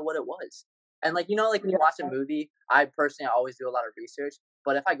idea what it was. And like like when you watch a movie, I personally always do a lot of research.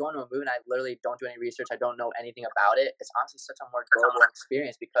 But if I go into a movie and I literally don't do any research, I don't know anything about it, it's honestly such a more global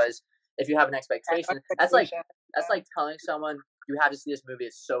experience, because if you have an expectation, that's like telling someone you have to see this movie.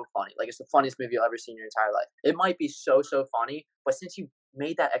 It's so funny. Like it's the funniest movie you'll ever see in your entire life. It might be so funny, but since you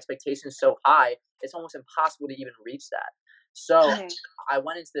made that expectation so high, it's almost impossible to even reach that. So I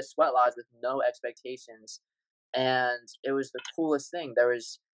went into this sweat lodge with no expectations, and it was the coolest thing. There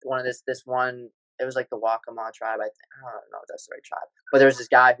was it was like the Waccamaw tribe, I think. I don't know if that's the right tribe. But there was this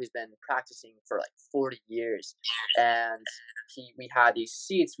guy who's been practicing for like 40 years. And we had these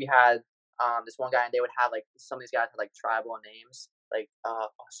seats. We had this one guy, and they would have like, some of these guys had like tribal names, like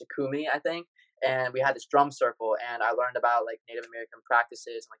Sakumi, I think. And we had this drum circle, and I learned about like Native American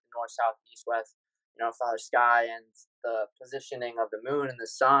practices, and like the north, south, east, west, Father Sky, and the positioning of the moon and the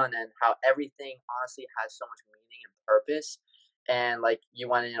sun, and how everything honestly has so much meaning and purpose. And like you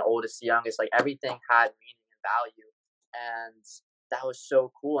went in oldest to youngest, like everything had meaning and value. And that was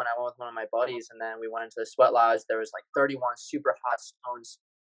so cool. And I went with one of my buddies, and then we went into the sweat lodge. There was like 31 super hot stones.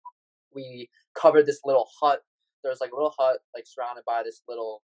 We covered this little hut. There was like a little hut, like surrounded by this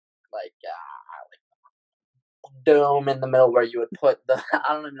little like dome in the middle where you would put the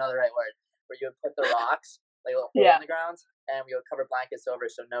I don't even know the right word, where you would put the rocks, like a little hole in the ground, and we would cover blankets over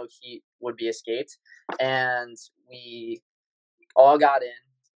so no heat would be escaped. And we all got in,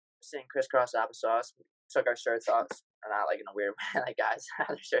 sitting crisscross applesauce. We took our shirts off, or not like in a weird way, like guys had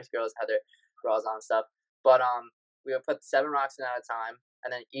their shirts, girls had their bras on and stuff. But we would put 7 rocks in at a time,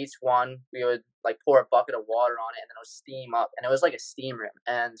 and then each one we would like pour a bucket of water on it, and then it would steam up, and it was like a steam room.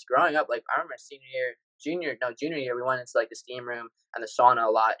 And growing up, like I remember junior year, we went into like the steam room and the sauna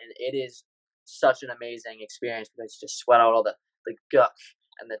a lot, and it is such an amazing experience because you just sweat out all the guck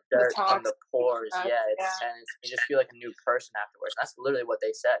and the dirt and the pores. And you just feel like a new person afterwards. And that's literally what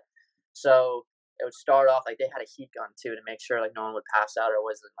they said. So it would start off like they had a heat gun too to make sure like no one would pass out or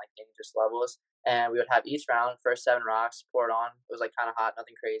wasn't like dangerous levels. And we would have each round, first 7 rocks, pour it on. It was like kind of hot,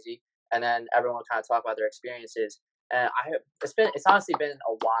 nothing crazy. And then everyone would kind of talk about their experiences. And it's honestly been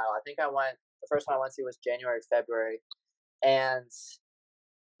a while. I think the first one I went to was January, February, and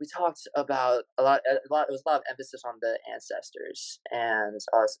we talked about a lot. It was a lot of emphasis on the ancestors and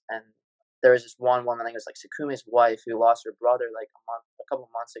us. And there was this one woman, I think it was like Sakumi's wife, who lost her brother like a couple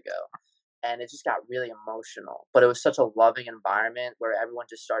months ago, and it just got really emotional. But it was such a loving environment where everyone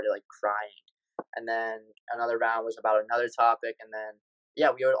just started like crying. And then another round was about another topic, and then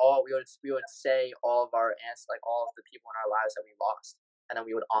we would say all of our aunts, like all of the people in our lives that we lost, and then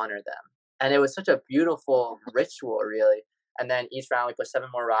we would honor them. And it was such a beautiful ritual, really. And then each round we put 7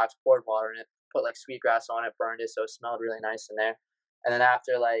 more rocks, poured water in it, put like sweetgrass on it, burned it so it smelled really nice in there. And then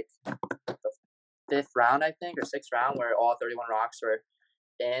after like the 5th round, I think, or 6th round, where all 31 rocks were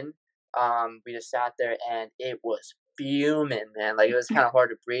in, we just sat there and it was fuming, man. Like, it was kind of hard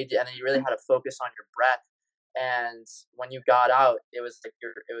to breathe, and then you really had to focus on your breath. And when you got out, it was like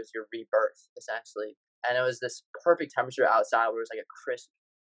your rebirth essentially. And it was this perfect temperature outside where it was like a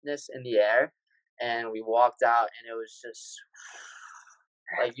crispness in the air. And we walked out, and it was just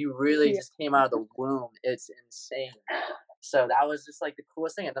like you really just came out of the womb. It's insane. So that was just like the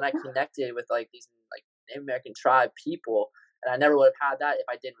coolest thing. And then I connected with like these like Native American tribe people, and I never would have had that if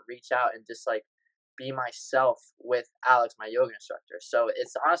I didn't reach out and just like be myself with Alex, my yoga instructor. So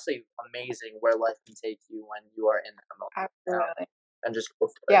it's honestly amazing where life can take you when you are in the moment. Absolutely. And just go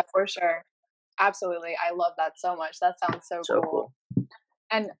for Yeah, it. for sure. Absolutely. I love that so much. That sounds so cool.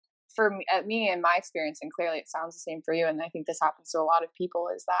 And for me, in my experience, and clearly it sounds the same for you, and I think this happens to a lot of people,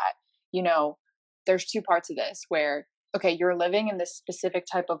 is that, you know, there's 2 parts of this where, okay, you're living in this specific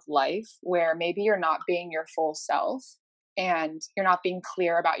type of life where maybe you're not being your full self and you're not being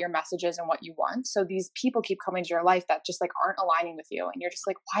clear about your messages and what you want. So these people keep coming to your life that just like aren't aligning with you. And you're just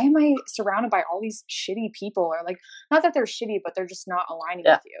like, why am I surrounded by all these shitty people? Or like, not that they're shitty, but they're just not aligning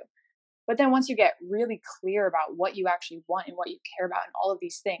with you. But then once you get really clear about what you actually want and what you care about and all of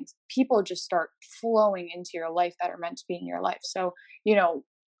these things, people just start flowing into your life that are meant to be in your life. So, you know,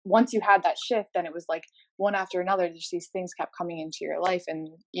 once you had that shift, then it was like one after another, just these things kept coming into your life, and,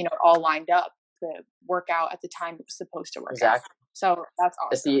 you know, all lined up to work out at the time it was supposed to work out. So that's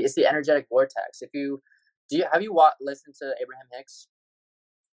awesome. It's the energetic vortex. Have you listened to Abraham Hicks?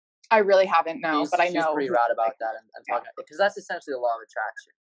 I really haven't, no, but I know. She's pretty rad about that and talking, because that's essentially the law of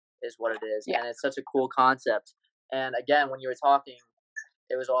attraction is what it is. And it's such a cool concept. And again, when you were talking,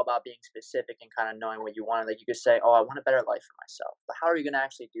 it was all about being specific and kind of knowing what you wanted. Like, you could say, oh, I want a better life for myself. But how are you going to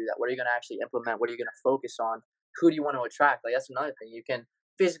actually do that? What are you going to actually implement? What are you going to focus on? Who do you want to attract? Like, that's another thing. You can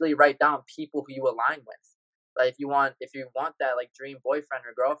physically write down people who you align with. Like, if you want that like dream boyfriend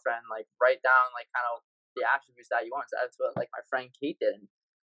or girlfriend, like write down like kind of the attributes that you want. So that's what like my friend Kate did. And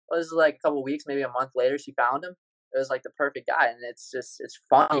it was like a couple of weeks, maybe a month later, she found him. It was like the perfect guy. And it's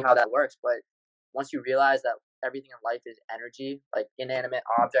funny how that works. But once you realize that everything in life is energy, like inanimate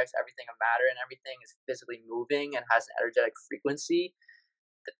objects, everything of matter and everything is physically moving and has an energetic frequency,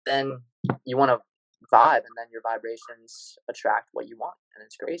 then you want to vibe, and then your vibrations attract what you want, and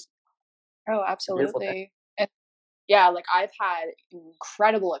it's crazy. Oh, absolutely. And yeah, like I've had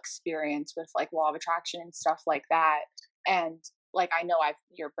incredible experience with like law of attraction and stuff like that. And like, I know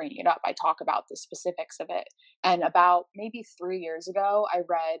you're bringing it up. I talk about the specifics of it. And about maybe 3 years ago, I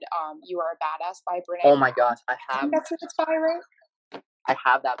read You Are a Badass by Brene. Oh my gosh, I think that's what it's by, right? I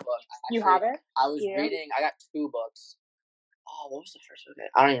have that book. You have it? I was reading. I got 2 books. Oh, what was the first book?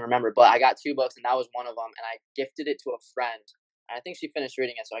 I don't even remember. But I got 2 books, and that was one of them. And I gifted it to a friend. And I think she finished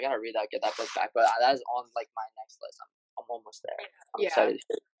reading it, so I gotta read that, get that book back. But that is on like my next list. I'm almost there. I'm excited.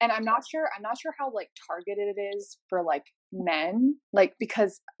 And I'm not sure how like targeted it is for like men, like,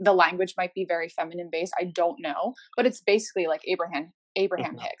 because the language might be very feminine based. I don't know, but it's basically like Abraham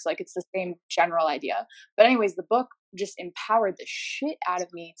Hicks. Like, it's the same general idea. But anyways, the book just empowered the shit out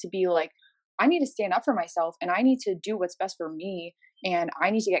of me to be like, I need to stand up for myself, and I need to do what's best for me, and I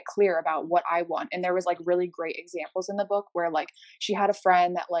need to get clear about what I want. And there was like really great examples in the book where like she had a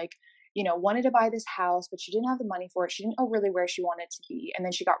friend that like, you know, wanted to buy this house, but she didn't have the money for it. She didn't know really where she wanted to be. And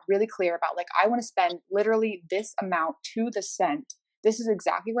then she got really clear about like, I want to spend literally this amount to the cent. This is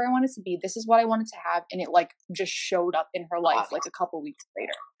exactly where I want it to be. This is what I wanted to have. And it like just showed up in her life like a couple weeks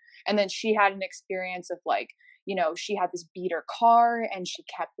later. And then she had an experience of like, you know, she had this beater car, and she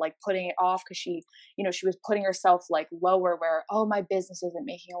kept like putting it off because she, you know, she was putting herself like lower where, oh, my business isn't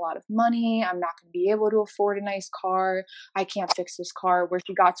making a lot of money. I'm not going to be able to afford a nice car. I can't fix this car. Where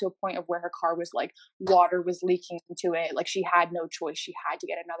she got to a point of where her car was like water was leaking into it. Like, she had no choice. She had to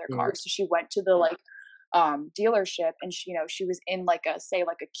get another car. So she went to the like dealership, and she, you know, she was in like a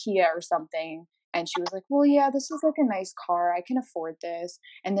Kia or something. And she was like, well, yeah, this is like a nice car. I can afford this.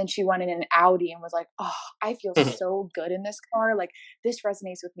 And then she went in an Audi and was like, oh, I feel so good in this car. Like, this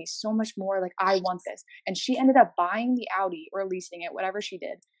resonates with me so much more. Like, I want this. And she ended up buying the Audi or leasing it, whatever she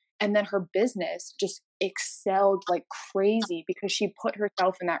did. And then her business just excelled like crazy because she put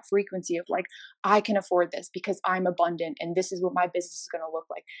herself in that frequency of like, I can afford this because I'm abundant, and this is what my business is going to look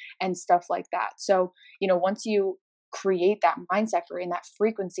like, and stuff like that. So, you know, once you create that mindset for in that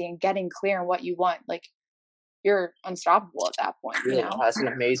frequency and getting clear on what you want, like, you're unstoppable at that point. Really? You know? That's an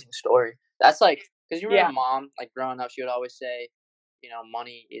amazing story. That's like, because you remember mom, like growing up, she would always say, you know,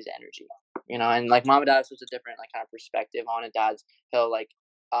 money is energy. and like mom and dad have such a different like kind of perspective on it. He'll like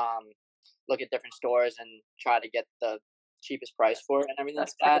look at different stores and try to get the cheapest price for it and everything like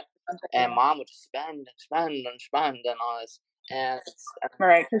that. And mom would just spend and spend and spend and all this. And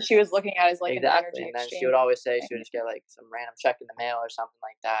right, because she was looking at it as like exactly, an energy and then exchange. she would always say she would just get like some random check in the mail or something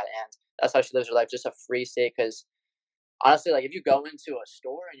like that, and that's how she lives her life, just a free state. Because honestly, like if you go into a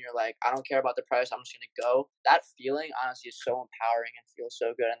store and you're like, I don't care about the price, I'm just gonna go. That feeling honestly is so empowering and feels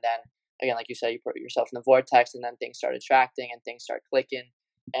so good. And then again, like you said, you put yourself in the vortex, and then things start attracting and things start clicking,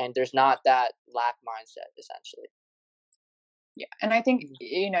 and there's not that lack mindset essentially. Yeah, and I think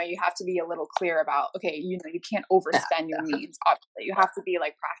you have to be a little clear about, okay, you can't overspend your means. Obviously, you have to be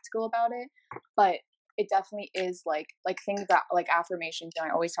like practical about it, but it definitely is like things that like affirmations.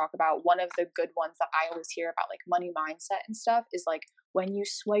 I always talk about, one of the good ones that I always hear about like money mindset and stuff is like when you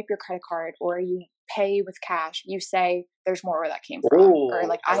swipe your credit card or you pay with cash, you say there's more where that came from, or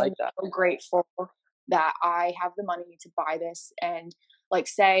like I I'm like that. so grateful that I have the money to buy this, and like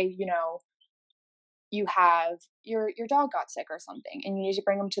say you have your dog got sick or something and you need to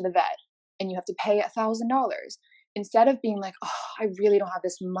bring him to the vet and you have to pay $1,000. Instead of being like, oh, I really don't have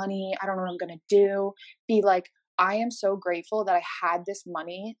this money, I don't know what I'm going to do, be like, I am so grateful that I had this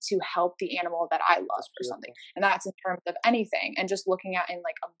money to help the animal that I love or something. And that's in terms of anything, and just looking at in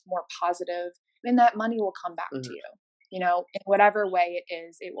like a more positive, and that money will come back to you, in whatever way it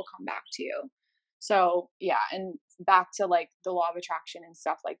is, it will come back to you. So yeah, and back to like the law of attraction and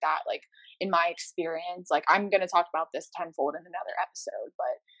stuff like that, like in my experience, like I'm going to talk about this tenfold in another episode,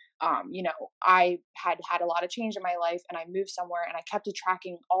 but I had a lot of change in my life, and I moved somewhere and I kept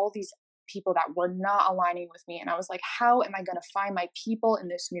attracting all these people that were not aligning with me. And I was like, how am I going to find my people in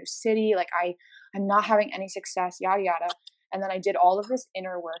this new city? Like I'm not having any success, yada, yada. And then I did all of this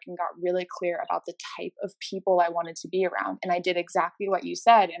inner work and got really clear about the type of people I wanted to be around. And I did exactly what you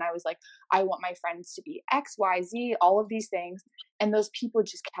said. And I was like, I want my friends to be X, Y, Z, all of these things. And those people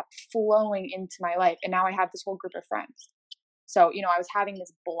just kept flowing into my life. And now I have this whole group of friends. So, I was having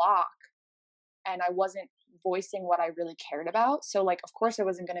this block and I wasn't voicing what I really cared about. So like, of course I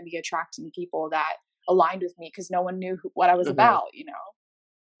wasn't going to be attracting people that aligned with me because no one knew what I was about,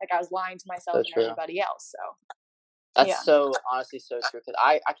 like I was lying to myself and everybody else. So that's so honestly so true, because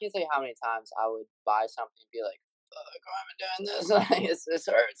I can't tell you how many times I would buy something and be like, fuck, why am I doing this? This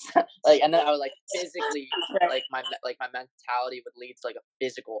hurts. Like, and then I would like physically, like my mentality would lead to like a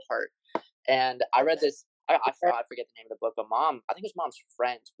physical hurt. And I read this. I forget the name of the book, but I think it was mom's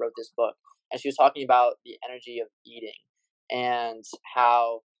friend wrote this book, and she was talking about the energy of eating and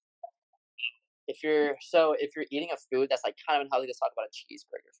how if you're eating a food that's like kind of unhealthy, let's talk about a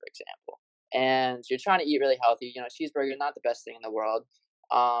cheeseburger, for example, and you're trying to eat really healthy, cheeseburger is not the best thing in the world,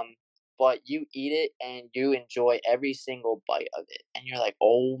 but you eat it and you enjoy every single bite of it, and you're like,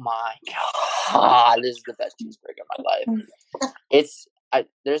 oh my god, this is the best cheeseburger of my life.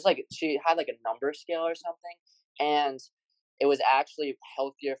 There's like, she had like a number scale or something, and it was actually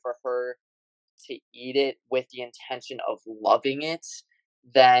healthier for her to eat it with the intention of loving it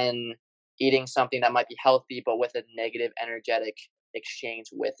than eating something that might be healthy but with a negative energetic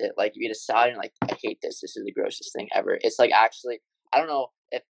exchange with it. Like you eat a salad and like, I hate this. This is the grossest thing ever. It's like, actually, I don't know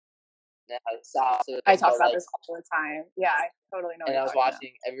if I talk about this all the time. Yeah, I totally know. And I was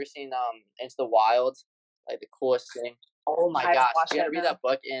watching. Have you ever seen Into the Wild? Like the coolest thing. Oh my gosh! We had to read that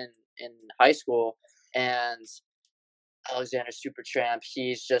book in high school, and Alexander Supertramp.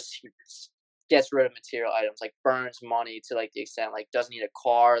 He gets rid of material items, like burns money to like the extent like doesn't need a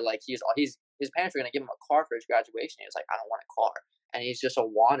car. Like his parents were gonna give him a car for his graduation. He was like, I don't want a car, and he's just a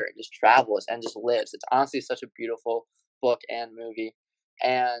wanderer, just travels and just lives. It's honestly such a beautiful book and movie.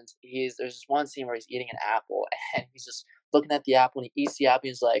 And there's this one scene where he's eating an apple, and he's just looking at the apple, and he eats the apple, and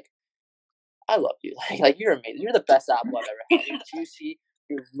he's like, I love you. Like you're amazing. You're the best apple I've ever had. You're juicy,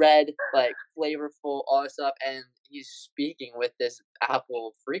 you're red, like flavorful, all this stuff. And he's speaking with this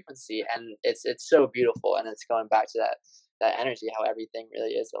apple frequency, and it's so beautiful. And it's going back to that energy, how everything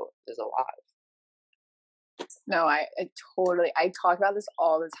really is alive. No, I talk about this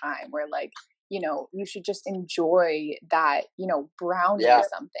all the time, where like, you should just enjoy that, brownie or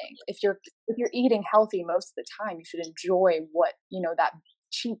something. If you're eating healthy most of the time, you should enjoy what, that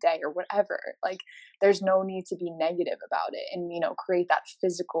cheat day or whatever. Like there's no need to be negative about it, and create that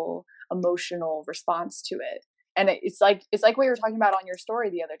physical emotional response to it. And it's like what you were talking about on your story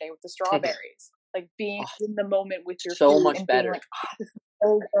the other day with the strawberries, like being in the moment with your so food much and better. being like, oh, this is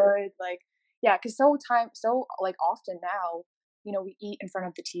so good. Like, yeah, because so like often now we eat in front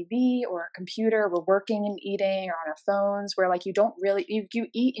of the TV or a computer, we're working and eating, or on our phones, where like you don't really, you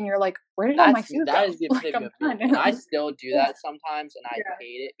eat and you're like, where did all my food that go? is the Like, epitome I'm of me. done. And I still do Yeah. that sometimes, and I Yeah.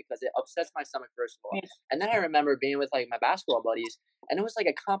 hate it because it upsets my stomach, first of all. Me And then I remember being with like my basketball buddies, and it was like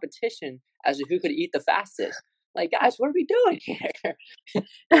a competition as to who could eat the fastest. Like, guys, what are we doing here?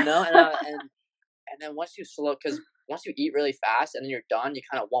 And then once you once you eat really fast and then you're done, you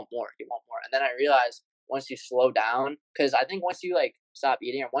kind of want more. You want more. And then I realized once you slow down, because I think once you like stop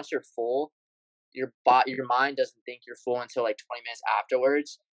eating or once you're full, your mind doesn't think you're full until like 20 minutes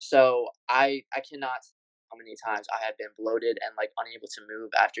afterwards. So I cannot how many times I have been bloated and like unable to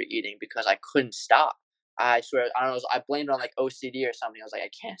move after eating because I couldn't stop. I swear, I don't know. I blamed it on like OCD or something. I was like,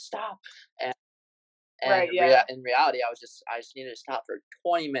 I can't stop. And Right, yeah. in reality, I just needed to stop for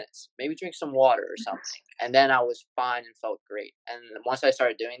 20 minutes, maybe drink some water or something, and then I was fine and felt great. And once I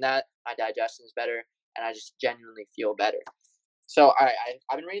started doing that, my digestion's better, and I just genuinely feel better. So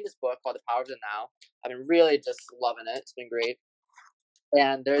I've been reading this book called The Power of the Now. I've been really just loving it. It's been great.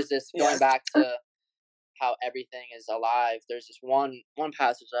 And there's this going back to how everything is alive. There's this one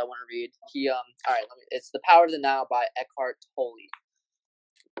passage that I want to read. All right, it's The Power of the Now by Eckhart Tolle.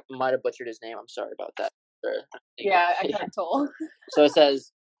 Might have butchered his name. I'm sorry about that. Yeah, Eckhart Tolle. So it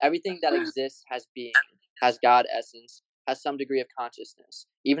says, everything that exists has being, has God essence, has some degree of consciousness.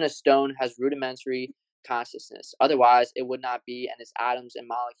 Even a stone has rudimentary consciousness. Otherwise, it would not be, and its atoms and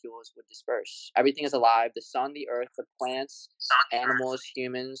molecules would disperse. Everything is alive. The sun, the earth, the plants, animals,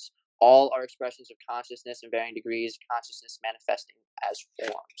 humans, all are expressions of consciousness in varying degrees, consciousness manifesting as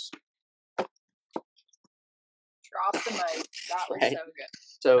forms. Drop the mic. That was Right? so good.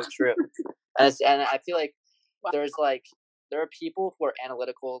 So true. And I feel like there are people who are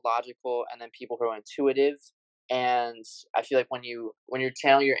analytical, logical, and then people who are intuitive. And I feel like when you're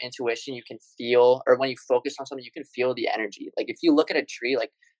channeling your intuition, you can feel, or when you focus on something, you can feel the energy. Like if you look at a tree,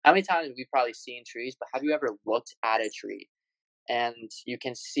 like how many times we've probably seen trees, but have you ever looked at a tree and you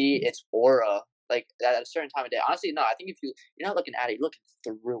can see its aura? Like at a certain time of day. Honestly, no. I think if you're not looking at it, you're looking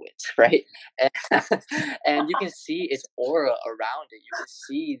through it, right? And you can see its aura around it. You can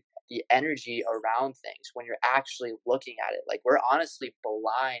see the energy around things when you're actually looking at it. Like we're honestly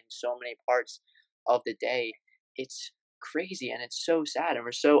blind so many parts of the day. It's crazy and it's so sad, and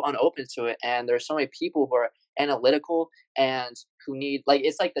we're so unopen to it. And there's so many people who are analytical and who need, like,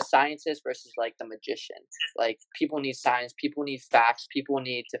 it's like the scientist versus like the magician. Like people need science, people need facts, people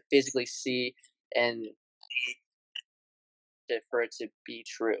need to physically see and for it to be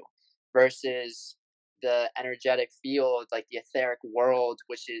true, versus the energetic field, like the etheric world,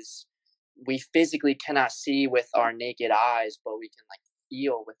 which is we physically cannot see with our naked eyes, but we can like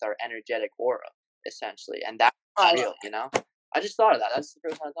feel with our energetic aura, essentially, and that's real. I just thought of that. That's the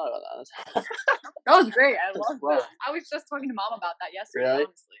first time I thought about that. That was great. I love that. I was just talking to Mom about that yesterday, Really?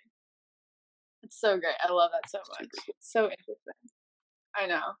 honestly. It's so great. I love that so much. It's so interesting. I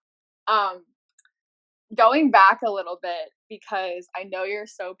know. Going back a little bit, because I know you're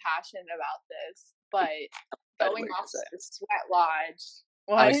so passionate about this, but going off of the Sweat Lodge.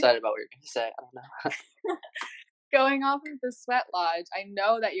 What? I'm excited about what you're going to say. I don't know. Going off of the Sweat Lodge, I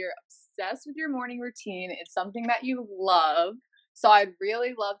know that you're obsessed with your morning routine. It's something that you love. So I'd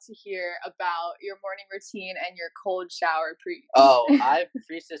really love to hear about your morning routine and your cold shower preach. Oh, I've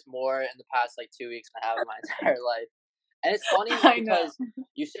preached this more in the past like 2 weeks than I have in my entire life. And it's funny because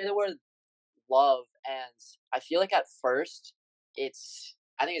you say the word love, and I feel like at first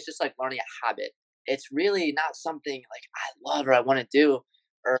I think it's just like learning a habit. It's really not something like I love or I want to do,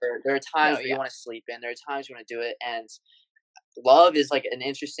 or there are times where you want to sleep in, there are times you want to do it, and love is like an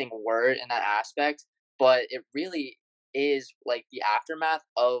interesting word in that aspect, but it really is like the aftermath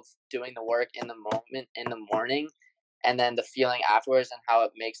of doing the work in the moment in the morning, and then the feeling afterwards and how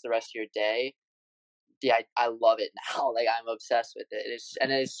it makes the rest of your day. Yeah, I love it now. Like I'm obsessed with it.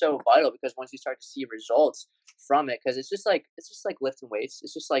 It is so vital because once you start to see results from it, because it's just like lifting weights.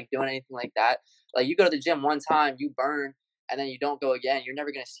 It's just like doing anything like that. Like you go to the gym one time, you burn, and then you don't go again. You're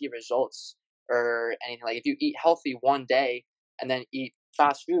never gonna see results or anything. Like if you eat healthy one day and then eat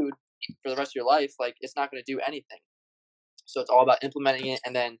fast food for the rest of your life, like it's not gonna do anything. So it's all about implementing it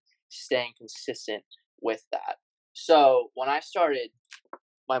and then staying consistent with that. So when I started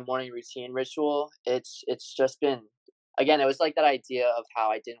my morning routine ritual, it's just been, again, it was like that idea of how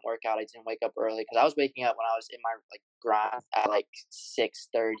I didn't work out, I didn't wake up early, because I was waking up when I was in my like grind at like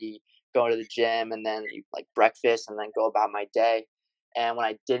 6:30, going to the gym and then like breakfast and then go about my day. And when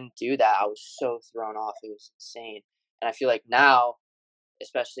I didn't do that, I was so thrown off. It was insane. And I feel like now,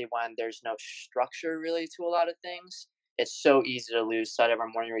 especially when there's no structure really to a lot of things, it's so easy to lose sight of our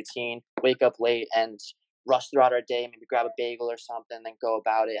morning routine, wake up late, and rush throughout our day, maybe grab a bagel or something, then go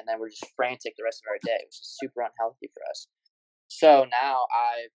about it, and then we're just frantic the rest of our day, which is super unhealthy for us. So now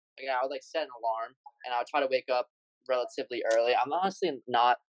I would like set an alarm, and I'll try to wake up relatively early. I'm honestly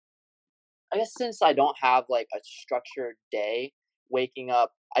not. I guess since I don't have like a structured day, waking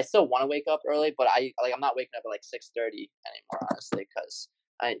up, I still want to wake up early, but I'm not waking up at like 6:30 anymore, honestly, because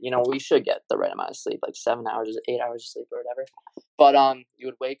we should get the right amount of sleep, like 7 hours, 8 hours of sleep or whatever. But you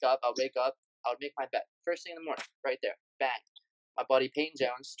would wake up, I'll wake up, I would make my bed first thing in the morning, right there, bang. My buddy Peyton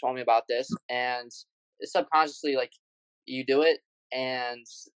Jones told me about this, and subconsciously, like, you do it, and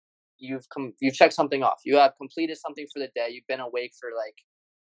you've checked something off. You have completed something for the day. You've been awake for like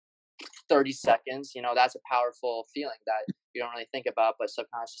 30 seconds. That's a powerful feeling that you don't really think about, but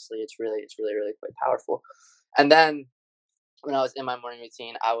subconsciously it's really really quite powerful. And then when I was in my morning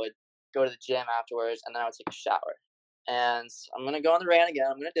routine, I would go to the gym afterwards, and then I would take a shower. And I'm gonna go on the rant again.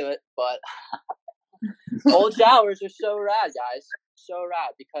 I'm gonna do it, but cold showers are so rad, guys. So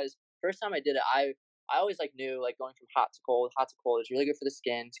rad, because first time I did it, I always like knew like going from hot to cold is really good for the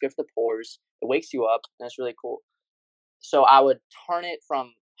skin. It's good for the pores. It wakes you up, and it's really cool. So I would turn it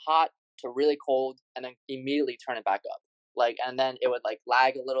from hot to really cold, and then immediately turn it back up. Like, and then it would like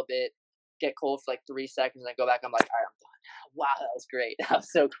lag a little bit, get cold for like 3 seconds, and then go back. I'm like, all right, I'm done. Wow, that was great. That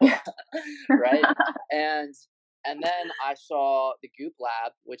was so cool. Right? And then I saw the Goop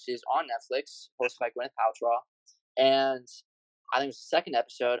Lab, which is on Netflix, hosted by Gwyneth Paltrow. And I think it was the second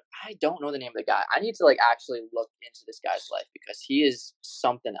episode. I don't know the name of the guy. I need to like actually look into this guy's life, because he is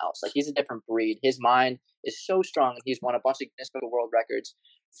something else. Like, he's a different breed. His mind is so strong, and he's won a bunch of Guinness Book of World Records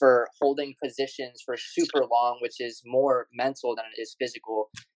for holding positions for super long, which is more mental than it is physical.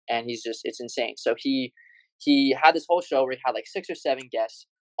 And it's insane. So he had this whole show where he had like 6 or 7 guests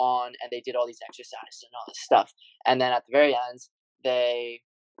on, and they did all these exercises and all this stuff. And then at the very end, they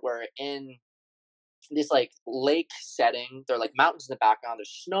were in this like lake setting. There are like mountains in the background.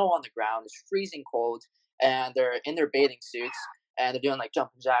 There's snow on the ground. It's freezing cold, and they're in their bathing suits, and they're doing like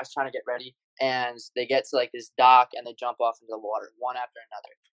jumping jacks, trying to get ready. And they get to like this dock, and they jump off into the water one after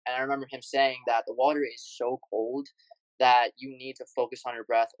another. And I remember him saying that the water is so cold that you need to focus on your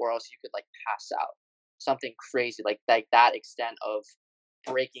breath, or else you could like pass out. Something crazy, like that extent of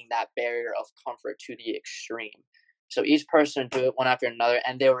breaking that barrier of comfort to the extreme. So each person do it one after another,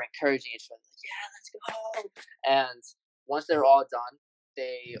 and they were encouraging each other, like, yeah, let's go. And once they were all done,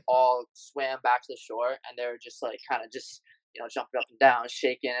 they all swam back to the shore, and they were just like kind of just jumping up and down,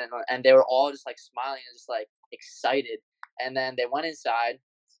 shaking, and they were all just like smiling and just like excited. And then they went inside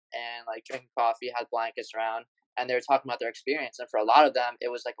and like drinking coffee, had blankets around, and they were talking about their experience. And for a lot of them,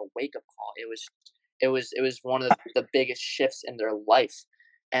 it was like a wake up call. It was one of the biggest shifts in their life.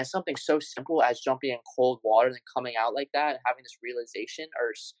 And something so simple as jumping in cold water and coming out like that and having this realization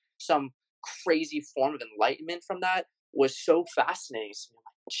or some crazy form of enlightenment from that was so fascinating to me. I'm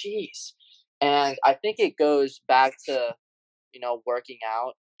like, geez. And I think it goes back to, working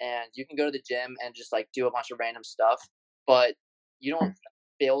out. And you can go to the gym and just like do a bunch of random stuff, but you don't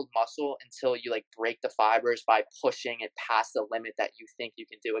build muscle until you like break the fibers by pushing it past the limit that you think you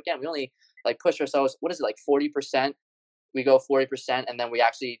can do. Again, we only like push ourselves, what is it, like 40%? We go 40%, and then we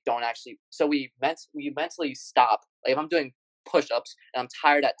actually don't actually. So we mentally stop. Like, if I'm doing push-ups and I'm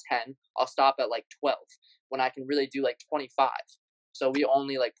tired at 10, I'll stop at like 12 when I can really do like 25. So we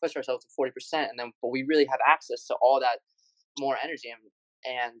only like push ourselves to 40%, but we really have access to all that more energy.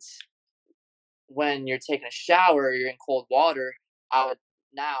 And when you're taking a shower, you're in cold water. I would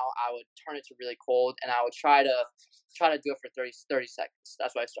turn it to really cold, and I would try to do it for 30 seconds.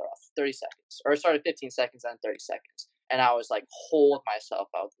 That's why I start off 30 seconds, or I started 15 seconds and 30 seconds. And I was like, hold myself.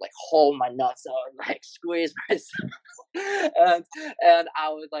 I would like hold my nuts. I would like squeeze myself, and I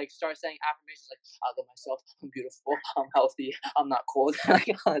would like start saying affirmations like, I love myself. I'm beautiful. I'm healthy. I'm not cold. Like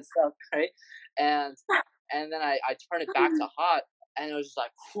all that stuff, right? And then I turn it back to hot, and it was just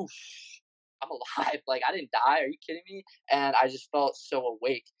like, whoosh, I'm alive. Like, I didn't die. Are you kidding me? And I just felt so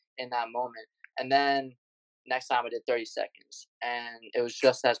awake in that moment. And then next time I did 30 seconds, and it was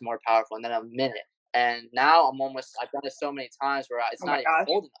just as more powerful. And then a minute. And now I've done it so many times where it's not even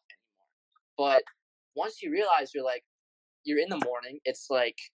cold enough anymore. But once you realize you're in the morning, it's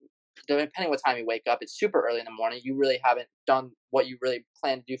like, depending what time you wake up, it's super early in the morning. You really haven't done what you really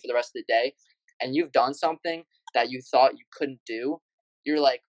plan to do for the rest of the day. And you've done something that you thought you couldn't do. You're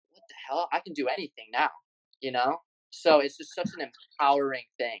like, what the hell? I can do anything now, So it's just such an empowering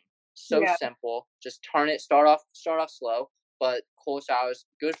thing. So simple. Just start off slow, but cold showers,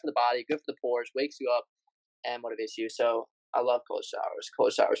 good for the body, good for the pores, wakes you up and motivates you. So I love cold showers.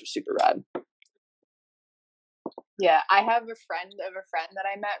 Cold showers are super rad. Yeah, I have a friend that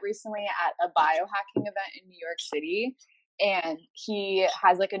I met recently at a biohacking event in New York City, and he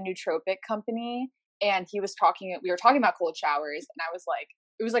has like a nootropic company, and we were talking about cold showers, and I was like,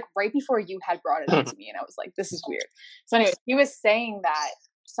 it was like right before you had brought it up to me, and I was like, this is weird. So anyway, he was saying that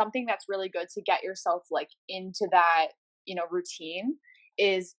something that's really good to get yourself like into that, routine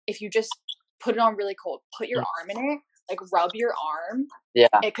is if you just put it on really cold, put your arm in it, like rub your arm, Yeah.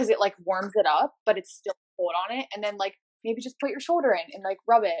 because it like warms it up, but it's still cold on it, and then like maybe just put your shoulder in and like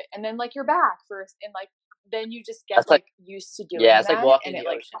rub it, and then like your back first, and like then you just get That's like used to doing it's that, like walking and in it the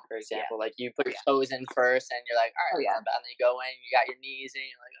like ocean, for helps. example. Like you put your toes in first, and you're like, all right, and then you go in, you got your knees in,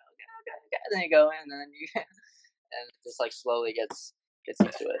 you're like, okay, and then you go in, and then you and it just like slowly gets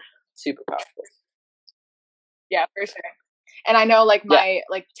into it. Super powerful. Yeah, for sure. And I know like my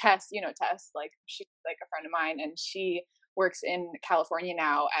like Tess, Tess, like she's like a friend of mine, and she works in California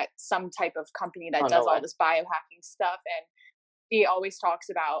now at some type of company that does all this biohacking stuff, and she always talks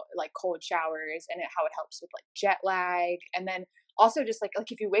about like cold showers and how it helps with like jet lag, and then also just like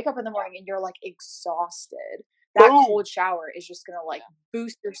if you wake up in the morning and you're like exhausted, that cold shower is just gonna like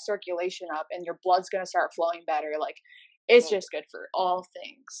boost your circulation up, and your blood's gonna start flowing better. Like it's just good for all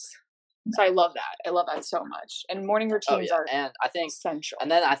things. So I love that. I love that so much. And morning routines are and I think essential. And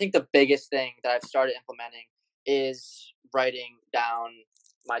then I think the biggest thing that I've started implementing is writing down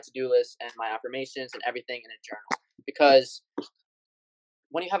my to-do list and my affirmations and everything in a journal. Because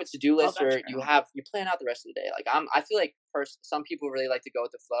when you have a to-do list or you plan out the rest of the day, like I feel like some people really like to go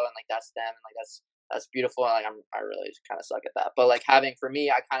with the flow, and like that's them, and like that's beautiful, and like I really kind of suck at that. But like for me,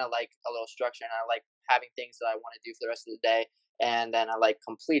 I kind of like a little structure, and I like having things that I want to do for the rest of the day, and then I like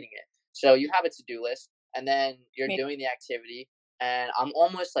completing it. So you have a to-do list, and then you're doing the activity, and I'm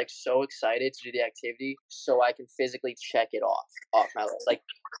almost like so excited to do the activity so I can physically check it off my list. Like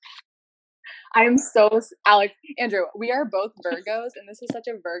I am Andrew, we are both Virgos, and this is such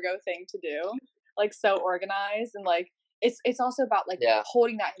a Virgo thing to do. Like so organized, and like it's also about like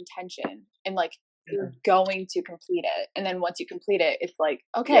holding that intention, and like you're going to complete it, and then once you complete it, it's like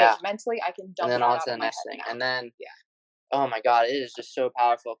okay, mentally I can dump and then it on out to the of my next head thing, now. and then oh my god, it is just so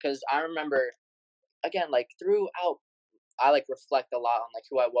powerful. Because I remember, again, like throughout, I like reflect a lot on like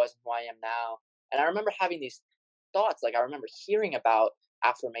who I was and who I am now, and I remember having these thoughts. Like I remember hearing about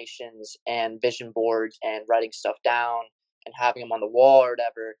affirmations and vision boards and writing stuff down and having them on the wall or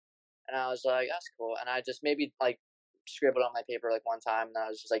whatever, and I was like, that's cool. And I just maybe like scribbled on my paper like one time, and I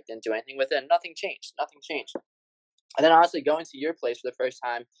was just like didn't do anything with it. And nothing changed. And then honestly, going to your place for the first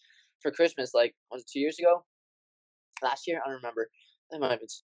time for Christmas, like was it 2 years ago? Last year, I don't remember. It might have been,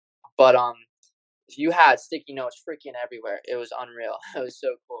 but you had sticky notes freaking everywhere. It was unreal. It was so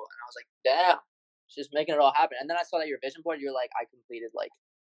cool, and I was like, damn, just making it all happen. And then I saw that your vision board. You're like, I completed like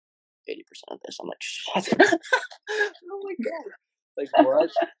 80% of this. I'm like, shut. Oh my god, like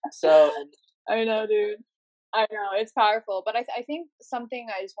what? So I know, dude. I know, it's powerful, but I think something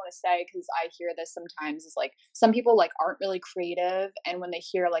I just want to say, because I hear this sometimes, is like some people like aren't really creative, and when they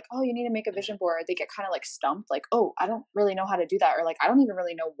hear like, oh, you need to make a vision board, they get kind of like stumped, like, oh, I don't really know how to do that, or like I don't even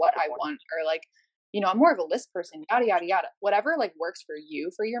really know what I want, or like, I'm more of a list person, yada yada yada. Whatever like works for you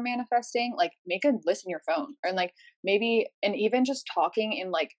for your manifesting, like make a list in your phone, or like maybe, and even just talking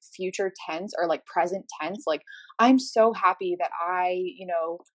in like future tense or like present tense, like I'm so happy that I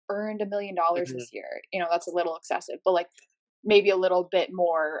earned $1 million this year. That's a little excessive, but like maybe a little bit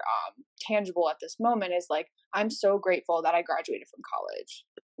more tangible at this moment is like, I'm so grateful that I graduated from college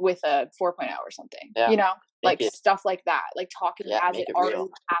with a 4.0 or something, like stuff like that, like talking as it already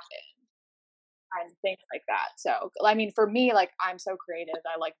happened and things like that. So, I mean, for me, like I'm so creative.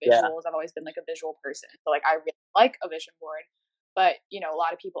 I like visuals. I've always been like a visual person. So like I really like a vision board. But a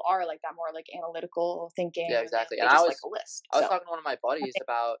lot of people are like that, more like analytical thinking. Yeah, exactly. And I was like a list. I was talking to one of my buddies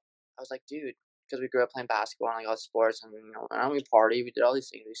about. I was like, dude, because we grew up playing basketball and like all sports, and we party, we did all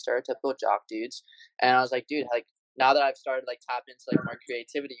these things, we stereotypical jock dudes, and I was like, dude, like now that I've started like tap into like more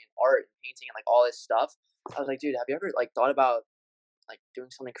creativity and art and painting and like all this stuff, I was like, dude, have you ever like thought about like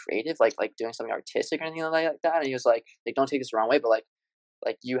doing something creative, like doing something artistic or anything like that? And he was like, don't take this the wrong way, but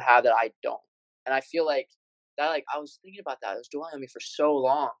like you have that, I don't, and I feel like. That like I was thinking about that. It was dwelling on me for so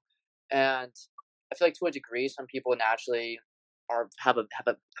long, and I feel like to a degree, some people naturally have a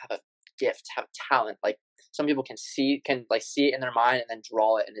gift, have talent. Like some people can see it in their mind and then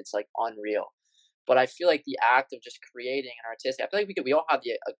draw it, and it's like unreal. But I feel like the act of just creating an artistic, I feel like we all have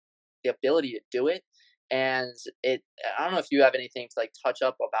the ability to do it, and it. I don't know if you have anything to like touch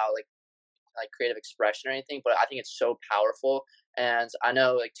up about like creative expression or anything, but I think it's so powerful. And I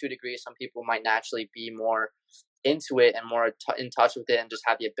know like to a degree, some people might naturally be more into it and more in touch with it and just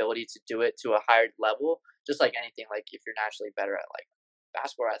have the ability to do it to a higher level just like anything, like if you're naturally better at like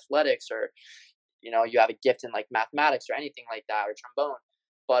basketball or athletics, or you have a gift in like mathematics or anything like that, or trombone.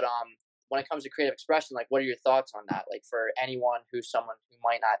 But when it comes to creative expression, like what are your thoughts on that? Like for anyone who's someone who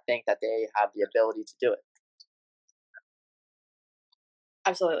might not think that they have the ability to do it.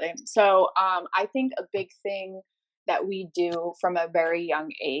 Absolutely. So I think a big thing that we do from a very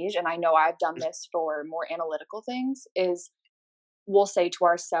young age, and I know I've done this for more analytical things, is we'll say to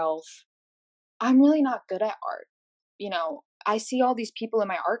ourselves, I'm really not good at art. I see all these people in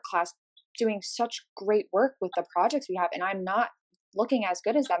my art class doing such great work with the projects we have, and I'm not looking as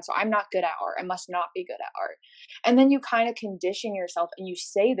good as them. So I'm not good at art. I must not be good at art. And then you kind of condition yourself and you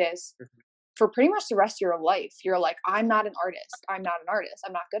say this for pretty much the rest of your life. You're like, I'm not an artist. I'm not an artist.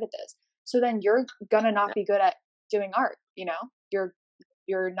 I'm not good at this. So then you're going to not be good at doing art. You're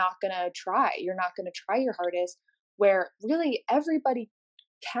not going to try. You're not going to try your hardest, where really everybody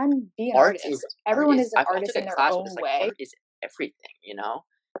can be an artist. Everyone is an artist in their own way. Art is everything.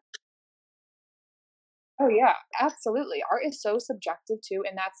 Oh yeah, absolutely. Art is so subjective too,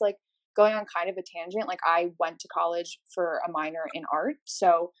 and that's like going on kind of a tangent. Like I went to college for a minor in art,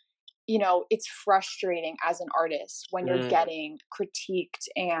 so it's frustrating as an artist when you're getting critiqued,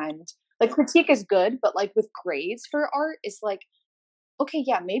 and like critique is good, but like with grades for art, it's like, okay,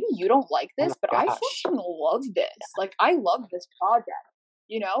 yeah, maybe you don't like this, but I fucking love this. Like I love this project,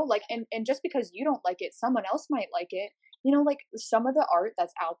 like, and just because you don't like it, someone else might like it. Like some of the art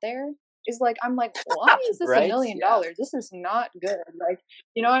that's out there is like, I'm like, why is this $1 million? This is not good. Like,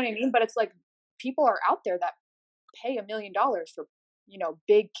 you know what I mean? But it's like people are out there that pay $1 million for,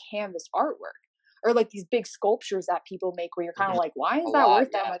 big canvas artwork, or like these big sculptures that people make where you're kind of like, why is that worth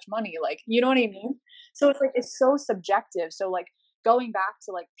that much money? Like, you know what I mean? So it's like, it's so subjective. So like going back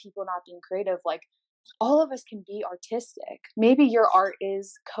to like people not being creative, like all of us can be artistic. Maybe your art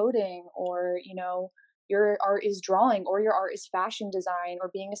is coding, or, your art is drawing, or your art is fashion design, or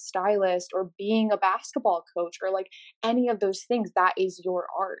being a stylist, or being a basketball coach, or like any of those things. That is your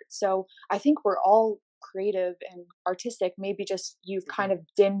art. So I think we're all creative and artistic. Maybe just you've kind of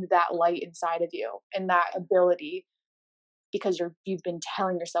dimmed that light inside of you and that ability, because you've been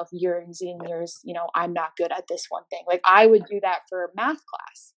telling yourself years and years, I'm not good at this one thing. Like I would do that for math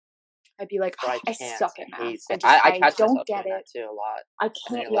class. I'd be like, oh, I suck at math. I don't get it too a lot. I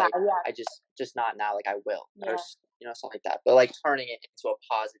can't. Yeah, yeah. I just not now. Like I will, or something like that. But like turning it into a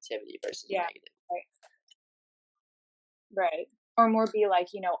positivity versus negative. Right. Or more be like,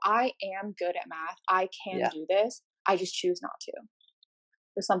 I am good at math. I can do this. I just choose not to,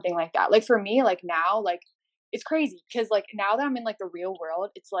 or something like that. Like for me, like now, like it's crazy because like now that I'm in like the real world,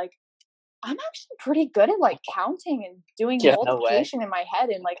 it's like I'm actually pretty good at like counting and doing multiplication in my head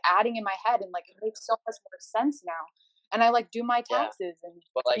and like adding in my head, and like it makes so much more sense now. And I like do my taxes and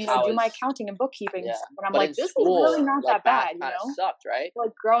do my accounting and bookkeeping and stuff. And I'm like, this is really not that bad, Sucked, right?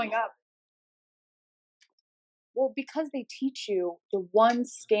 Like growing up. Well, because they teach you the one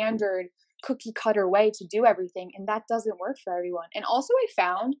standard cookie cutter way to do everything, and that doesn't work for everyone. And also I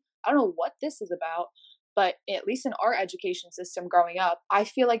found, I don't know what this is about, but at least in our education system growing up, I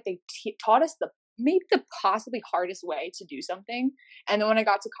feel like they taught us maybe the possibly hardest way to do something. And then when I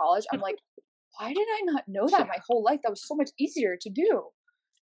got to college, I'm like, why did I not know that my whole life? That was so much easier to do.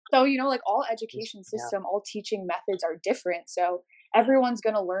 So, like all education system, all teaching methods are different. So everyone's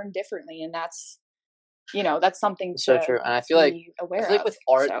going to learn differently. And that's something so true. And I feel like with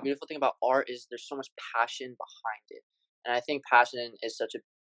art, the beautiful thing about art is there's so much passion behind it. And I think passion is such a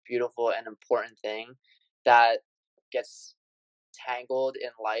beautiful and important thing that gets tangled in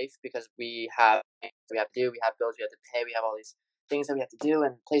life, because we have things we have to do, we have bills we have to pay, we have all these things that we have to do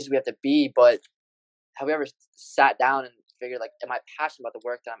and places we have to be. But have we ever sat down and figured, like, am I passionate about the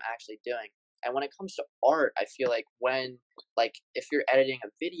work that I'm actually doing? And when it comes to art, I feel like if you're editing a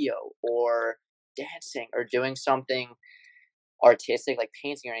video or dancing or doing something artistic like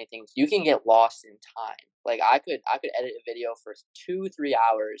painting or anything, you can get lost in time. Like I could edit a video for 2-3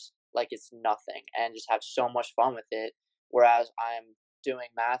 hours like it's nothing and just have so much fun with it, whereas I'm doing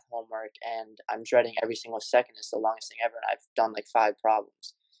math homework and I'm dreading every single second. It's the longest thing ever, and I've done like 5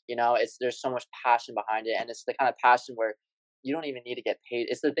 problems. There's so much passion behind it, and it's the kind of passion where you don't even need to get paid.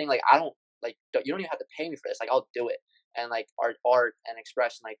 It's the thing, like you don't even have to pay me for this. Like I'll do it. And like art and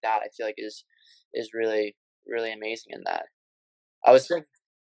expression like that, I feel like is really, really amazing in that. I was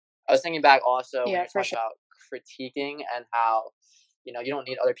thinking back also when you're talking about critiquing and how, you don't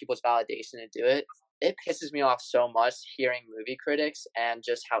need other people's validation to do it. It pisses me off so much hearing movie critics and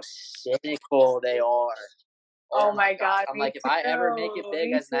just how cynical they are. Oh my God. I'm like, if I ever make it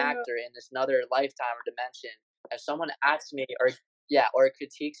big as an actor in this another lifetime or dimension, if someone asks me or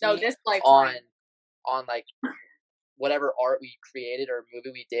critiques me this lifetime. on on like whatever art we created or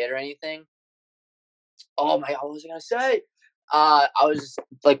movie we did or anything. Oh my god, what was I gonna say? I was just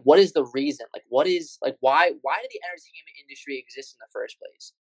like, what is the reason? Like, what is like why did the entertainment industry exist in the first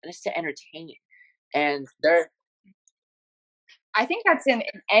place? And it's to entertain. And they're I think that's in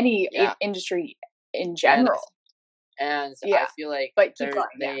any yeah, industry in and general. and I Yeah, feel like but keep going.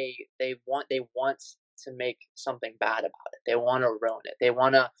 Yeah. they want to make something bad about it. They want to ruin it. They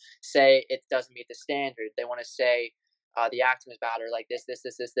want to say it doesn't meet the standard. They want to say the acting is bad, or like this,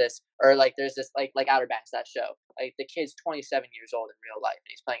 or like there's this like Outer Banks, that show. Like the kid's 27 years old in real life, and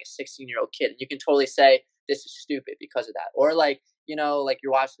he's playing a 16-year-old kid, and you can totally say this is stupid because of that. Or like like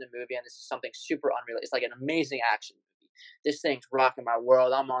you're watching a movie and this is something super unreal. It's like an amazing action movie. This thing's rocking my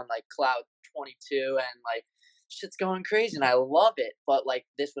world. I'm on like cloud 22 and like shit's going crazy and I love it. But like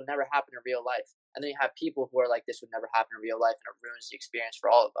this would never happen in real life. And then you have people who are like, this would never happen in real life, and it ruins the experience for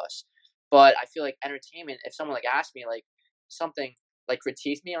all of us. But I feel like entertainment, if someone like asked me like something, like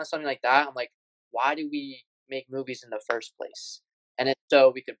critiques me on something like that, I'm like, why do we make movies in the first place? And it's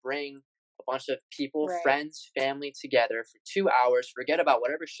so we could bring a bunch of people, Right. friends, family together for 2 hours, forget about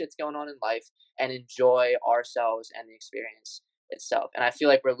whatever shit's going on in life, and enjoy ourselves and the experience itself. And I feel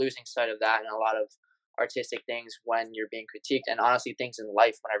like we're losing sight of that in a lot of artistic things when you're being critiqued, and honestly things in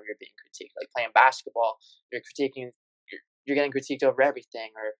life whenever you're being critiqued, like playing basketball, you're critiquing, you're getting critiqued over everything,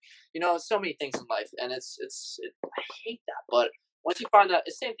 or so many things in life, and I hate that. But once you find that,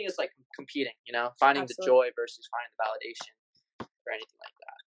 it's the same thing as like competing, finding Absolutely. the joy versus finding the validation or anything like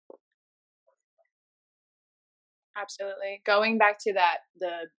that. Absolutely. Going back to that,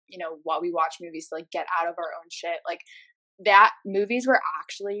 while we watch movies to like get out of our own shit, like that movies were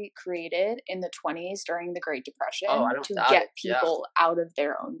actually created in the 20s during the Great Depression to get people out of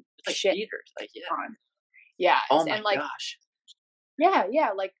their own like shit. theaters, like Yeah. Oh my and like gosh. Yeah,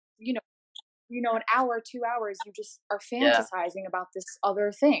 like an hour, 2 hours, you just are fantasizing about this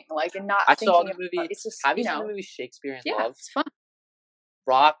other thing, like, and not I thinking saw the about movie. it's just Have you seen the movie Shakespeare in Love? It's fun.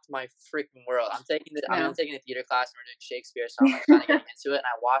 Rocked my freaking world. I'm taking No. a theater class and we're doing Shakespeare, so I'm like kind of getting into it. And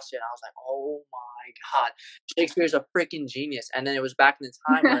I watched it and I was like, oh my god, Shakespeare's a freaking genius. And then it was back in the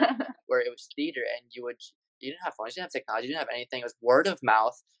time where it was theater, and you didn't have phones, you didn't have technology, you didn't have anything. It was word of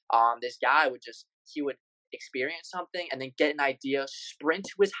mouth. This guy would experience something and then get an idea, sprint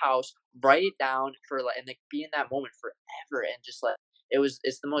to his house, write it down and like be in that moment forever, and just like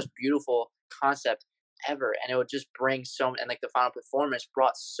it's the most beautiful concept ever, and it would just bring and like the final performance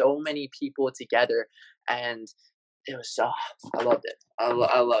brought so many people together, and it was I loved it. I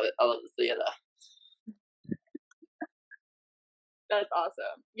love it. I love the theater. That's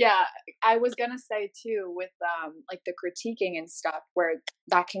awesome. Yeah, I was gonna say too with like the critiquing and stuff, where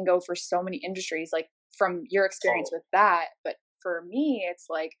that can go for so many industries, like from your experience with that. But for me, it's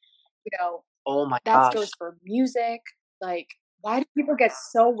like, oh my that gosh, goes for music. Like, why do people get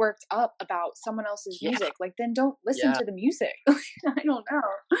so worked up about someone else's music? Like, then don't listen to the music. I don't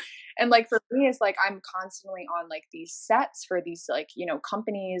know. And like for me, it's like I'm constantly on like these sets for these like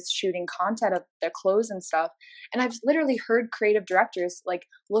companies shooting content of their clothes and stuff, and I've literally heard creative directors like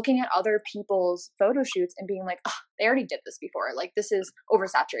looking at other people's photo shoots and being like, oh, they already did this before. Like, this is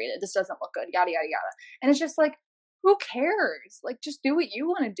oversaturated. This doesn't look good. Yada yada yada. And it's just like, who cares? Like, just do what you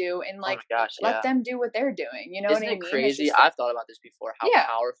want to do, and like let them do what they're doing. You know Isn't what I it mean? crazy? Just, I've thought about this before. How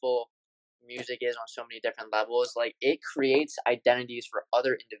powerful music is on so many different levels. Like, it creates identities for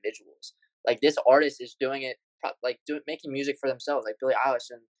other individuals. Like, this artist is doing it, like making music for themselves. Like Billie Eilish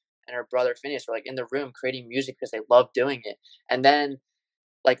and her brother Phineas were like in the room creating music because they love doing it. And then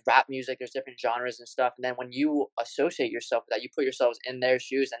like rap music, there's different genres and stuff. And then when you associate yourself with that, you put yourselves in their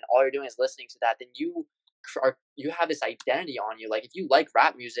shoes, and all you're doing is listening to that, then you have this identity on you. Like, if you like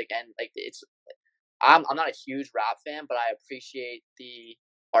rap music, and like I'm not a huge rap fan, but I appreciate the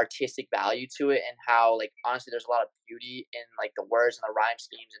artistic value to it, and how like honestly there's a lot of beauty in like the words and the rhyme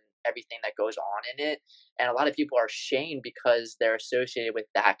schemes and everything that goes on in it. And a lot of people are shamed because they're associated with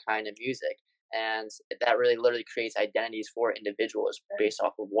that kind of music, and that really literally creates identities for individuals based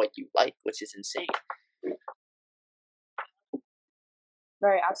off of what you like, which is insane.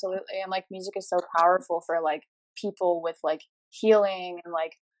 Right, absolutely. And like music is so powerful for like people with like healing, and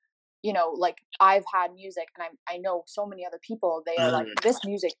like like I've had music, and I know so many other people, they are like, this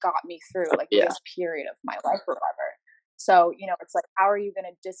music got me through like this period of my life or whatever. So it's like, how are you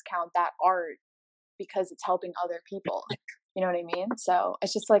going to discount that art because it's helping other people? You know what I mean? So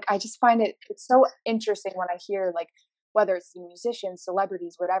it's just like, I just find it's so interesting when I hear like, whether it's the musicians,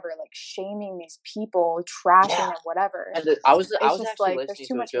 celebrities, whatever, like shaming these people, trashing them, whatever. And I was actually like, listening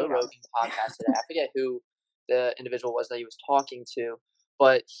to a Joe Rogan podcast today. I forget who the individual was that he was talking to,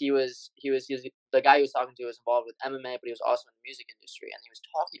 but he was the guy he was talking to was involved with MMA, but he was also in the music industry, and he was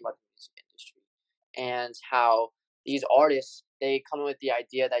talking about the music industry and how these artists, they come with the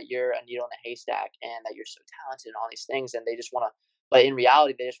idea that you're a needle in a haystack and that you're so talented and all these things, and they just want to, but in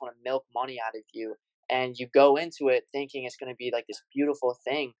reality, they just want to milk money out of you. And you go into it thinking it's going to be like this beautiful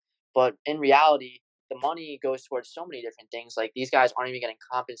thing, but in reality, the money goes towards so many different things. Like these guys aren't even getting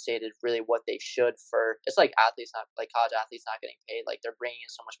compensated really what they should for. It's like athletes, not like college athletes, not getting paid. Like they're bringing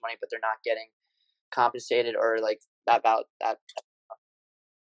in so much money, but they're not getting compensated or like that about that.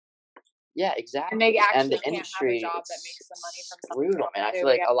 Yeah, exactly. And they And actually the can't have a industry, job that it's makes some money from something brutal, else man. I too. feel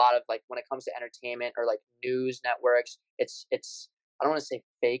like Yeah. a lot of like when it comes to entertainment or like news networks, it's I don't want to say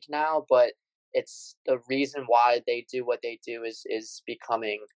fake now, but it's the reason why they do what they do is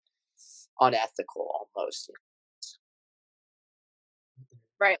becoming unethical almost.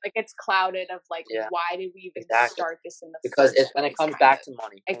 Right, like it's clouded of like, Yeah, why did we even exactly. start this in the Because first it's when it place? comes Kind back of. to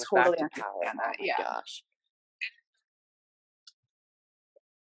money, I it comes totally back to power. understand Oh that. my Yeah, gosh.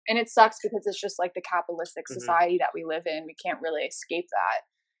 and it sucks because it's just like the capitalistic Mhm. society that we live in. We can't really escape that,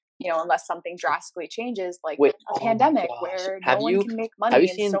 you know, unless something drastically changes, like Wait, a oh my pandemic gosh. where no Have one you can make have you money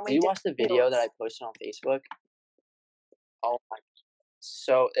in seen? so Did many you watch different the video that I fields. posted on Facebook? Oh my.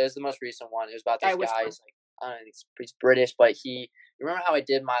 So it was the most recent one. It was about this Which guy. one? He's like, I don't know, he's British, but he. You remember how I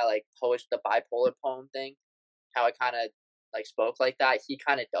did my like the bipolar poem thing? How I kind of like spoke like that. He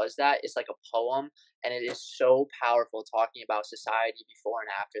kind of does that. It's like a poem, and it is so powerful talking about society before and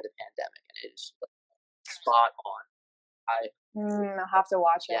after the pandemic, and it is like, spot on. I'll have to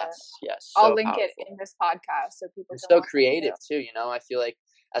watch it. Yes. I'll So link powerful. it in this podcast so people It's can so watch it creative too. too. You know, I feel like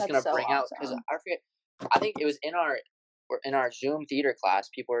that's gonna That's so bring out because awesome. I forget. I think it was in our Zoom theater class.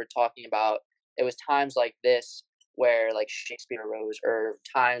 People were talking about it was times like this where like Shakespeare rose, or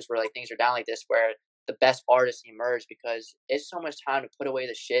times where like things are down like this where the best artists emerge because it's so much time to put away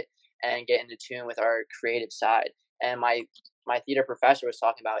the shit and get into tune with our creative side. And my theater professor was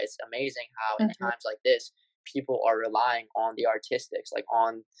talking about it's amazing how in Mhm. times like this people are relying on the artistics, like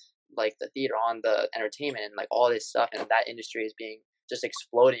on like the theater, on the entertainment, and like all this stuff, and that industry is being just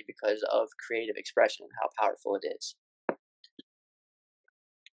exploding because of creative expression and how powerful it is.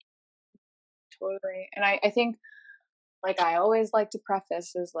 Totally. And I think, like I always like to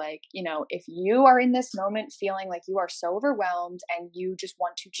preface is like, you know, if you are in this moment feeling like you are so overwhelmed and you just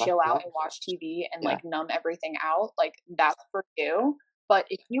want to That's chill out and wonderful. watch TV and Yeah. like numb everything out, like that's for you. But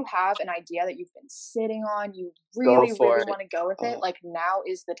if you have an idea that you've been sitting on, you Go really, for really it. want to go with it, Oh, like now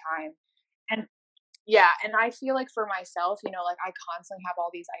is the time. And yeah, and I feel like for myself, you know, like I constantly have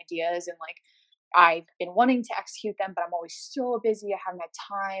all these ideas and like I've been wanting to execute them, but I'm always so busy. I haven't had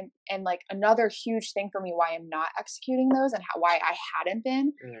time. And like another huge thing for me why I'm not executing those and why I hadn't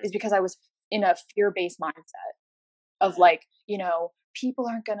been is because I was in a fear based mindset of like, you know, people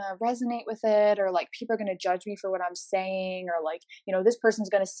aren't going to resonate with it, or like people are going to judge me for what I'm saying, or like, you know, this person's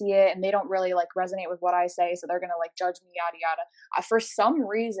going to see it and they don't really like resonate with what I say. So they're going to like judge me, yada, yada. For some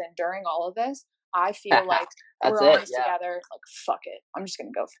reason, during all of this, I feel like that's we're all in it. this Yeah. together. Like, fuck it. I'm just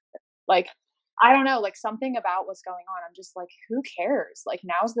going to go for it. Like, I don't know, like something about what's going on. I'm just like, who cares? Like,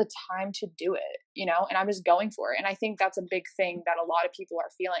 now's the time to do it, you know? And I'm just going for it. And I think that's a big thing that a lot of people are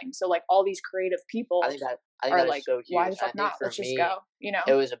feeling. So, like, all these creative people I think are that is like, so why huge. the And I fuck think not? for Let's just me, go, you know?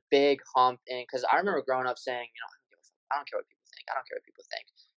 it was a big hump in because I remember growing up saying, you know, I don't care what people think. I don't care what people think.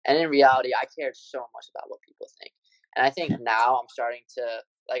 And in reality, I cared so much about what people think. And I think now I'm starting to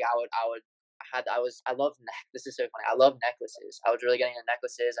like I love this is so funny. I love necklaces. I was really getting into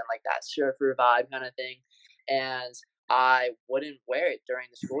necklaces and like that surfer vibe kind of thing. And I wouldn't wear it during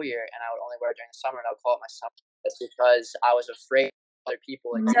the school year, and I would only wear it during the summer, and I would call it my summer. That's because I was afraid other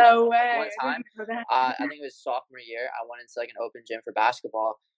people like No like way. one time I think it was sophomore year. I went into like an open gym for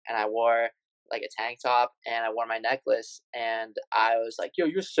basketball, and I wore like a tank top, and I wore my necklace, and I was like, "Yo,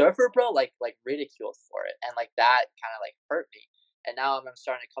 you a surfer, bro?" Like ridiculed for it, and like that kind of like hurt me. And now I'm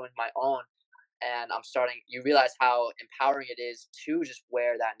starting to come into my own, and I'm starting. You realize how empowering it is to just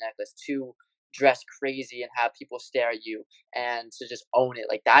wear that necklace, to dress crazy and have people stare at you, and to just own it.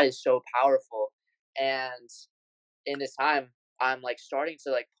 Like that is so powerful. And in this time, I'm like starting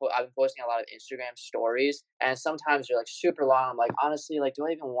to like I've been posting a lot of Instagram stories, and sometimes they're like super long. I'm like, honestly, like, do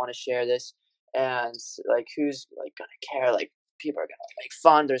I even want to share this? And like, who's like gonna care? Like, people are gonna make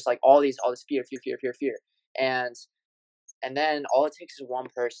fun. There's like all this fear, and then all it takes is one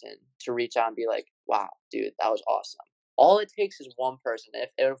person to reach out and be like, wow, dude, that was awesome. All it takes is one person.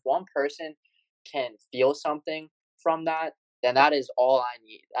 If one person can feel something from that, then that is all I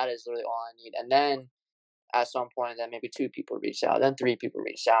need. That is literally all I need. And then at some point, then maybe two people reach out, then three people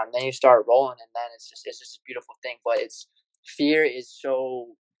reach out, and then you start rolling, and then it's just this beautiful thing. But fear is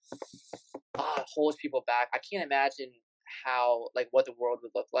so holds people back. I can't imagine how like what the world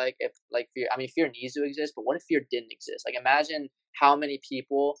would look like if like fear. I mean, fear needs to exist, but what if fear didn't exist? Like, imagine how many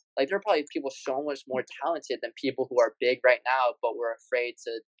people like there are probably people so much more talented than people who are big right now, but were afraid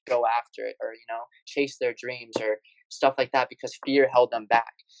to go after it or chase their dreams or stuff like that because fear held them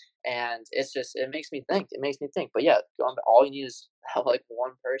back. And it's just it makes me think. It makes me think. But yeah, all you need is have like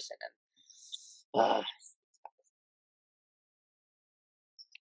one person and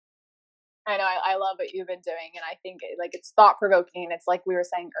I know. I love what you've been doing, and I think like it's thought provoking. It's like we were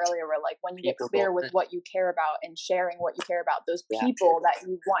saying earlier, where like when you get clear with what you care about and sharing what you care about, those people that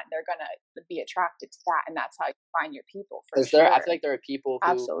you want, they're gonna be attracted to that, and that's how you find your people. For sure. I feel like there are people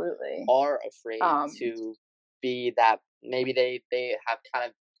who absolutely are afraid to be that. Maybe they have kind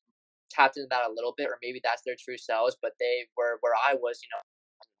of tapped into that a little bit, or maybe that's their true selves, but they were where I was,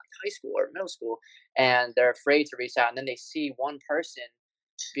 like high school or middle school, and they're afraid to reach out, and then they see one person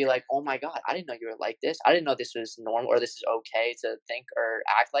be like, oh my god, I didn't know you were like this. I didn't know this was normal or this is okay to think or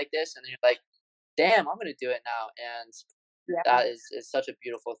act like this. And then you're like, damn, I'm gonna do it now. And that is such a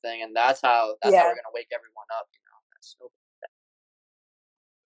beautiful thing. And that's how we're gonna wake everyone up. That's so.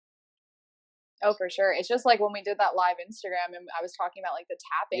 Oh, for sure. It's just like when we did that live Instagram and I was talking about like the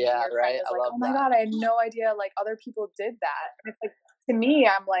tapping. Yeah, and your friend was like, oh my god, I had no idea like other people did that. And it's like to me,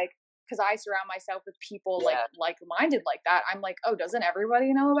 I'm like, because I surround myself with people like-minded like that. I'm like, oh, doesn't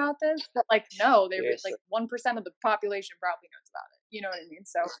everybody know about this? But like, no, they like 1% of the population probably knows about it. You know what I mean?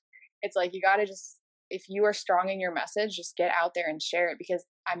 So it's like you gotta just, if you are strong in your message, just get out there and share it because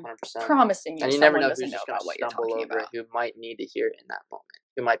I'm 100%. Promising you, and you never know who's just going to stumble over it, who might need to hear it in that moment,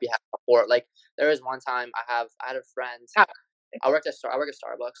 who might be having a poor. Like there was one time I had a friend. I work at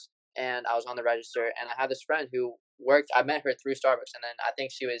Starbucks, and I was on the register, and I had this friend who worked. I met her through Starbucks, and then I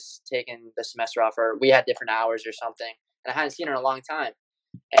think she was taking the semester off, or we had different hours or something, and I hadn't seen her in a long time.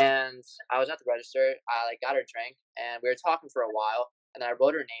 And I was at the register. I like got her drink, and we were talking for a while, and then I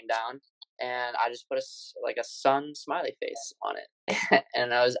wrote her name down. And I just put a sun smiley face on it,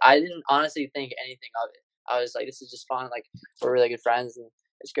 and I didn't honestly think anything of it. I was like, this is just fun. Like we're really good friends, and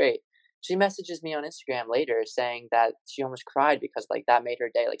it's great. She messages me on Instagram later saying that she almost cried because like that made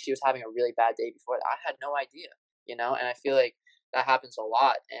her day. Like she was having a really bad day before. I had no idea, And I feel like that happens a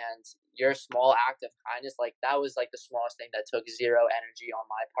lot. And your small act of kindness, like that was like the smallest thing that took zero energy on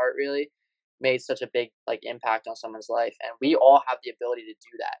my part, really. Made such a big like impact on someone's life, and we all have the ability to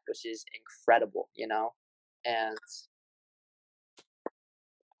do that, which is incredible, and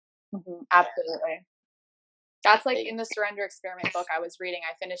absolutely. That's like in the Surrender Experiment book I was reading.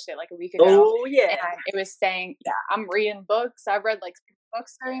 I finished it like a week ago. Oh yeah, and it was saying, I'm reading books. I've read like 6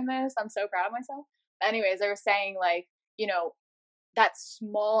 books during this. I'm so proud of myself. But anyways, they were saying like that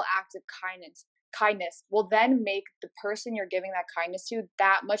small act of kindness will then make the person you're giving that kindness to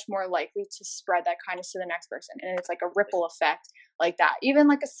that much more likely to spread that kindness to the next person. And it's like a ripple effect like that. Even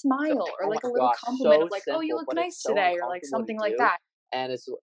like a smile or like a little compliment of like, oh, you look nice today, or like something like that. And it's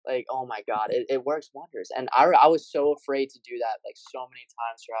like, oh my god, it works wonders. And I was so afraid to do that like so many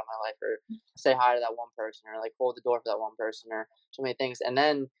times throughout my life, or say hi to that one person, or like hold the door for that one person, or so many things. And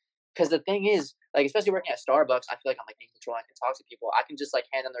then because the thing is, like, especially working at Starbucks, I feel like I'm like in control. I can talk to people. I can just like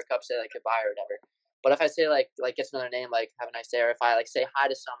hand them their cup, say like goodbye or whatever. But if I say like gets another name, like have a nice day, or if I like say hi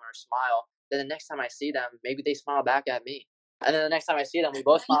to someone or smile, then the next time I see them, maybe they smile back at me. And then the next time I see them, we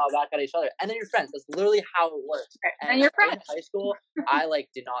both smile back at each other. And then you're friends. That's literally how it works. And you're friends. In high school, I like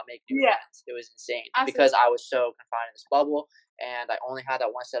did not make new friends. It was insane. Absolutely. Because I was so confined in this bubble, and I only had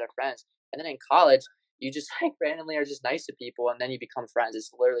that one set of friends. And then in college, you just like randomly are just nice to people, and then you become friends. It's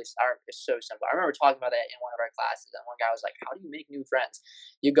literally it's so simple. I remember talking about that in one of our classes, and one guy was like, "How do you make new friends?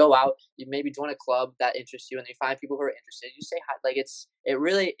 You go out, you maybe join a club that interests you, and you find people who are interested. You say hi. Like it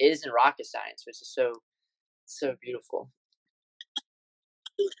really isn't rocket science, which is so beautiful."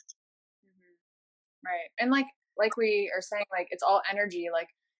 Right. And like we are saying, like it's all energy. Like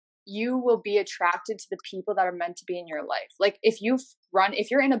you will be attracted to the people that are meant to be in your life. Like if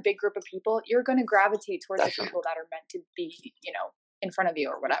you're in a big group of people, you're going to gravitate towards the people that are meant to be, in front of you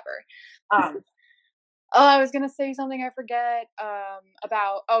or whatever. I was going to say something I forget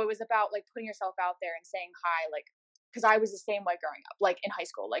it was about like putting yourself out there and saying hi, like, because I was the same way growing up, like in high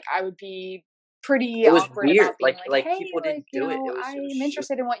school, like I would be pretty awkward weird. about being like hey, people didn't do it. I'm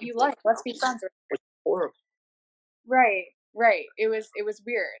interested in what you like. Let's be friends. It's horrible. Right. It was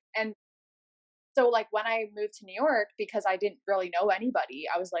weird. And so like when I moved to New York, because I didn't really know anybody,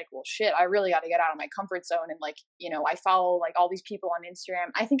 I was like, well, shit, I really got to get out of my comfort zone. And like, I follow like all these people on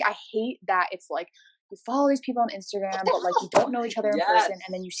Instagram. I think I hate that it's like you follow these people on Instagram, but like you don't know each other in person,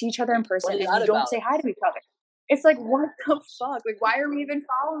 and then you see each other in person and you don't say hi to each other. It's like, what the fuck? Like, why are we even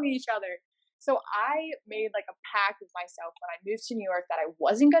following each other? So I made like a pact with myself when I moved to New York that I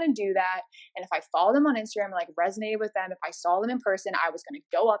wasn't gonna do that. And if I followed them on Instagram and like resonated with them, if I saw them in person, I was gonna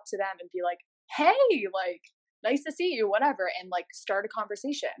go up to them and be like, hey, like, nice to see you, whatever, and like start a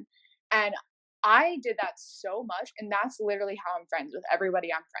conversation. And I did that so much, and that's literally how I'm friends with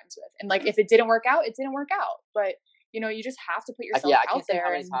everybody I'm friends with. And like, if it didn't work out, it didn't work out. But you just have to put yourself I out can't think how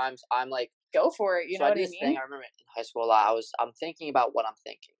there many and times I'm like, go for it. You so know I what did I this thing. mean? I remember in high school a lot. I'm thinking about what I'm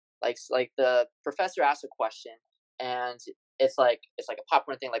thinking. Like the professor asked a question, and it's like a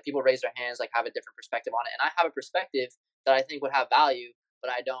popcorn thing. Like people raise their hands, like have a different perspective on it, and I have a perspective that I think would have value,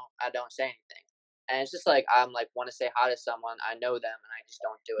 but I don't say anything. And it's just like I'm like want to say hi to someone, I know them, and I just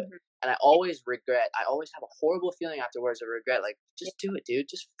don't do it. Mhm. And I always regret. I always have a horrible feeling afterwards of regret. Like just do it, dude.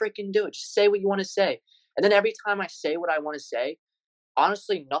 Just freaking do it. Just say what you want to say. And then every time I say what I want to say,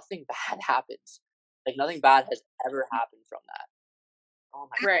 honestly, nothing bad happens. Like nothing bad has ever happened from that. Oh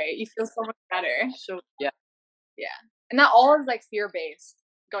my Right. You feel so much better. so yeah. Yeah. And that all is like fear based,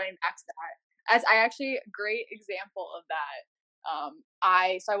 going back to that. As I actually, great example of that.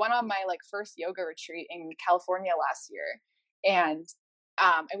 I went on my like first yoga retreat in California last year, and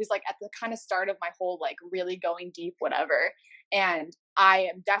it was like at the kind of start of my whole like really going deep, whatever. And I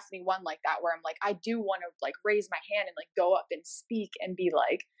am definitely one like that where I'm like, I do want to like raise my hand and like go up and speak and be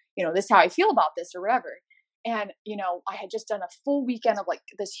like, this is how I feel about this or whatever. And, I had just done a full weekend of like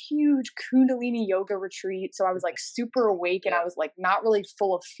this huge Kundalini yoga retreat. So I was like super awake and I was like not really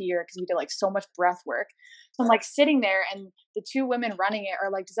full of fear because we did like so much breath work. So I'm like sitting there and the two women running it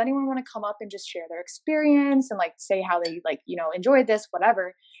are like, does anyone want to come up and just share their experience and like say how they like, enjoyed this,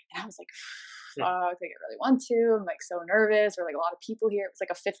 whatever. And I was like, fuck, I really want to. I'm like so nervous. Or like a lot of people here. It was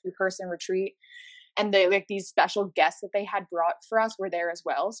like a 50-person retreat. And they like these special guests that they had brought for us were there as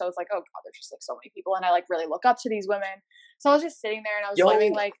well. So I was like, oh god, there's just like so many people, and I like really look up to these women. So I was just sitting there and I was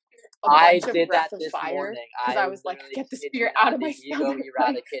doing like a I bunch of did breath that of this fire morning. because I was like, get the spirit out of my ego stomach.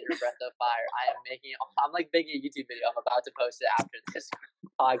 eradicator breath of fire. I'm like making a YouTube video. I'm about to post it after this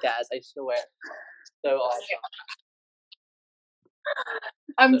podcast. I swear. So awesome.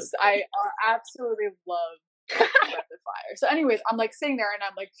 I absolutely love breath of fire. So anyways, I'm like sitting there and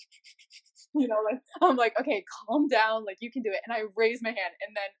I'm like, like I'm like, okay, calm down, like you can do it. And I raised my hand,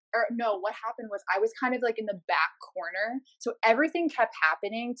 and then, or no, what happened was I was kind of like in the back corner, so everything kept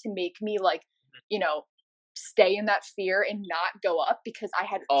happening to make me like, stay in that fear and not go up because I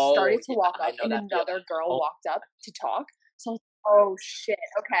had started to walk up and another girl walked up to talk. So oh shit,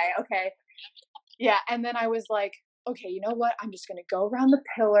 okay, yeah. And then I was like, okay, you know what? I'm just gonna go around the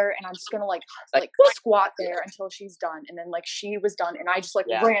pillar and I'm just gonna like squat there until she's done. And then like she was done and I just like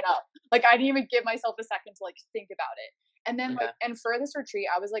ran up. Like I didn't even give myself a second to like think about it. And then like and for this retreat,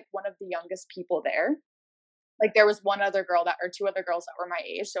 I was like one of the youngest people there. Like there was one other girl or two other girls that were my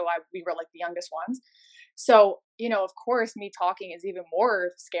age, so we were like the youngest ones. So, of course me talking is even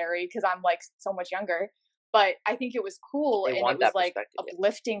more scary because I'm like so much younger. But I think it was cool and it was like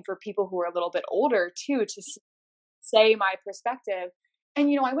uplifting for people who were a little bit older too to say my perspective. And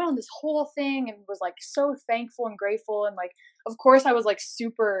I went on this whole thing and was like so thankful and grateful, and like of course I was like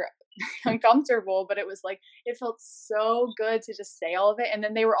super uncomfortable, but it was like it felt so good to just say all of it. And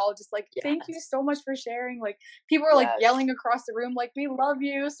then they were all just like, thank you so much for sharing. Like people were like yelling across the room like, we love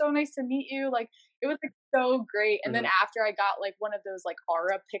you, so nice to meet you. Like it was like so great. And then after I got like one of those like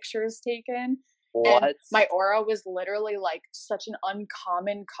aura pictures taken. What? And my aura was literally like such an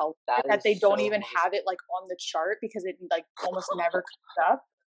uncommon color that they don't even have it like on the chart because it like almost never comes up.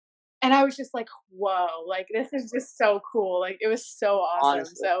 And I was just like, whoa, like this is just so cool. Like it was so awesome.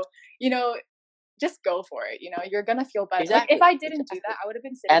 Honestly. So, just go for it. You're gonna feel better. Exactly. Like if I didn't do that, I would have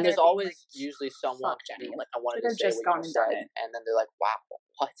been sitting and there's there always like, usually someone Jenny, like I wanted to say just what you said, and then they're like, wow,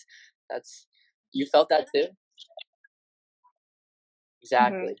 what? You felt that too?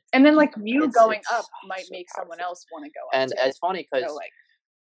 Exactly. Mm-hmm. And then like you going up might make someone else want to go up. And it's funny because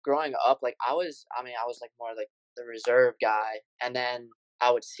growing up, like I was like more like the reserve guy, and then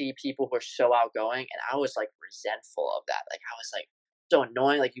I would see people who are so outgoing, and I was like resentful of that. Like I was like so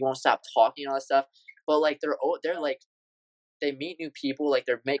annoying, like you won't stop talking and all that stuff. But like they're like they meet new people, like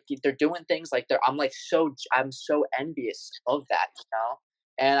they're doing things like I'm so envious of that,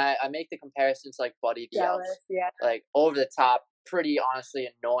 And I make the comparisons like Buddy DL, like over the top, pretty honestly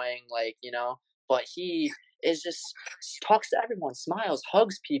annoying, like but he is just talks to everyone, smiles,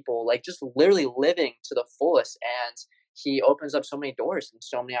 hugs people, like just literally living to the fullest, and he opens up so many doors and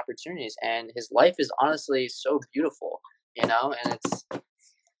so many opportunities, and his life is honestly so beautiful, and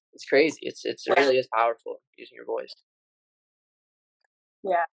it's crazy. It really is powerful using your voice.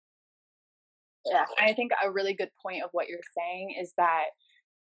 Yeah. Yeah, I think a really good point of what you're saying is that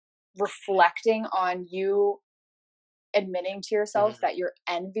reflecting on you admitting to yourself Mm-hmm. that you're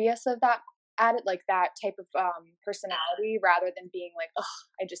envious of that added like that type of personality rather than being like, oh,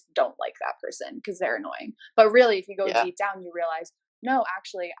 I just don't like that person because they're annoying. But really, if you go Yeah, deep down, you realize, no,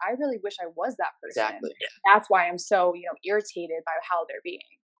 actually, I really wish I was that person. exactly. That's why I'm so, irritated by how they're being.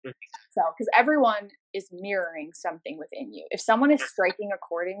 Mhm. So, because everyone is mirroring something within you. If someone is striking a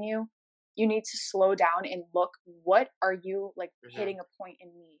chord in you, you need to slow down and look, what are you like hitting a point in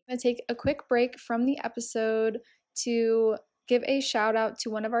me? I'm going to take a quick break from the episode to give a shout out to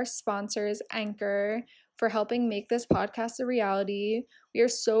one of our sponsors, Anchor, for helping make this podcast a reality. We are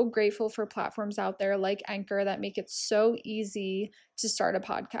so grateful for platforms out there like Anchor that make it so easy to start a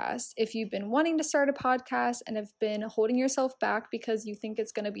podcast. If you've been wanting to start a podcast and have been holding yourself back because you think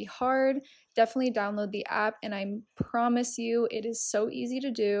it's going to be hard, definitely download the app, and I promise you it is so easy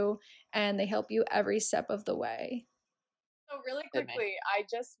to do, and they help you every step of the way. So really Hit me. quickly, I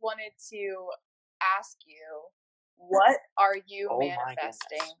just wanted to ask you, what are you Oh my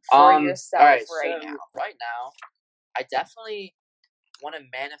manifesting goodness. for All yourself right. right So now? right now, I definitely want to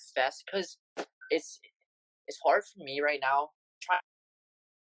manifest because it's it's hard for me right now trying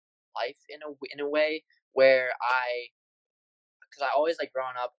life in a way where because I always like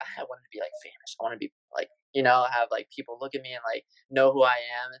growing up I wanted to be like famous. I want to be like have like people look at me and like know who I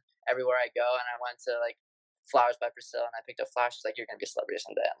am everywhere I go. And I went to like Flowers by Priscilla and I picked up flowers. She's like, you're gonna be a celebrity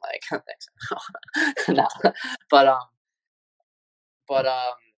someday. I'm like, thanks. No, but but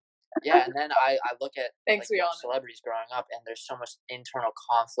yeah. And then I look at Thanks, like we young all know. celebrities growing up, and there's so much internal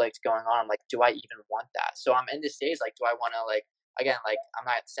conflict going on. I'm like, do I even want that? So I'm in this stage like, do I want to like again like I'm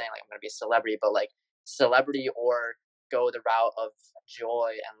not saying like I'm gonna be a celebrity, but like celebrity or go the route of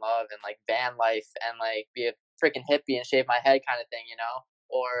joy and love and like van life and like be a freaking hippie and shave my head kind of thing,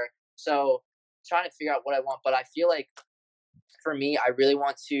 Or so trying to figure out what I want, but I feel like for me, I really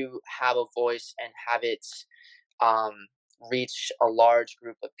want to have a voice and have it um, reach a large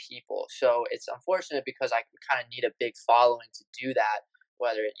group of people. So it's unfortunate because I kind of need a big following to do that,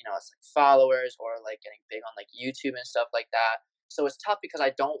 whether it's like followers or like getting big on like YouTube and stuff like that. So it's tough because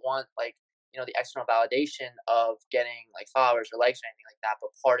I don't want like the external validation of getting like followers or likes or anything like that.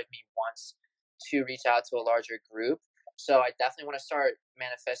 But part of me wants to reach out to a larger group. So I definitely want to start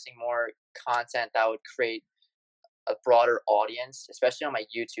manifesting more content that would create a broader audience, especially on my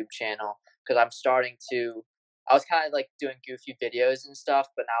YouTube channel, because I'm starting to. I was kind of like doing goofy videos and stuff,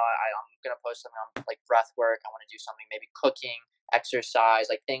 but now I'm gonna post something on like breath work. I want to do something maybe cooking, exercise,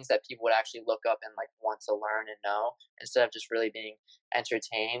 like things that people would actually look up and like want to learn and know instead of just really being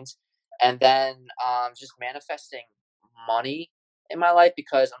entertained. And then just manifesting money in my life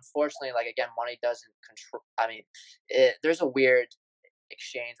because unfortunately, like again, money doesn't control. I mean, there's a weird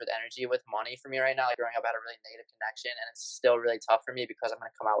exchange with energy with money for me right now. Like growing up, I had a really negative connection, and it's still really tough for me because I'm going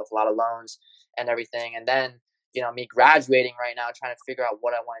to come out with a lot of loans and everything. And then, me graduating right now, trying to figure out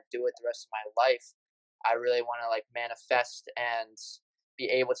what I want to do with the rest of my life. I really want to like manifest and be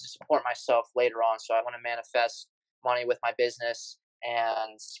able to support myself later on. So I want to manifest money with my business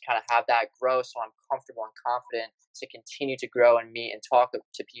and kind of have that grow so I'm comfortable and confident to continue to grow and meet and talk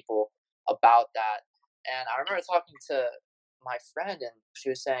to people about that. And I remember talking to my friend and she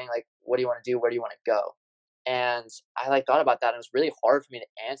was saying like, what do you want to do? Where do you want to go? And I like thought about that and it was really hard for me to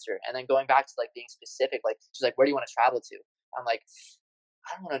answer. And then going back to like being specific, like she's like, where do you want to travel to? I'm like,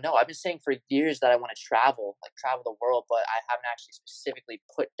 I don't want to know. I've been saying for years that I want to travel, like travel the world, but I haven't actually specifically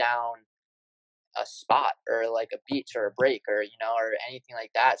put down a spot or like a beach or a break or or anything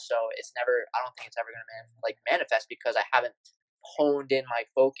like that. So it's never. I don't think it's ever gonna manifest because I haven't honed in my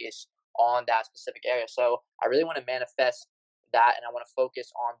focus on that specific area. So I really want to manifest that, and I want to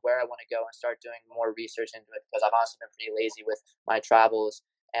focus on where I want to go and start doing more research into it because I've honestly been pretty lazy with my travels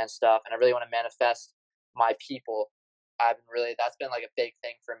and stuff, and I really want to manifest my people. I've been really that's been like a big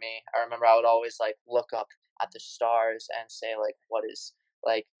thing for me. I remember I would always like look up at the stars and say like, what is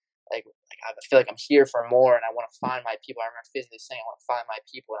like I feel like I'm here for more and I want to find my people. I remember physically saying I want to find my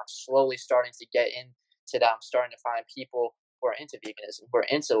people, and I'm slowly starting to get into that. I'm starting to find people who are into veganism, who are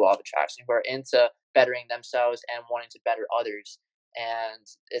into law of attraction, who are into bettering themselves and wanting to better others. And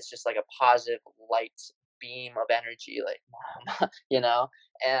it's just like a positive light beam of energy, like mom,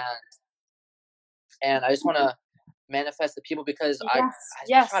 and I just want to manifest the people because Yes, I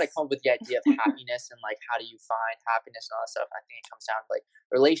yes. try to come up with the idea of happiness and like how do you find happiness and all that stuff. And I think it comes down to like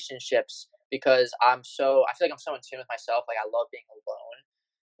relationships because I feel like I'm so in tune with myself. Like I love being alone,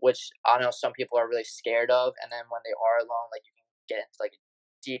 which I know some people are really scared of. And then when they are alone, like you can get into like a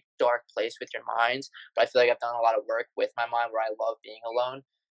deep dark place with your minds. But I feel like I've done a lot of work with my mind where I love being alone.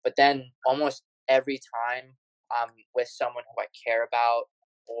 But then almost every time I'm with someone who I care about,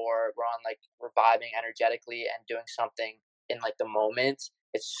 or we're on like we're vibing energetically and doing something in like the moment,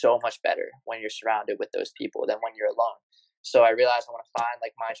 it's so much better when you're surrounded with those people than when you're alone. So I realized I want to find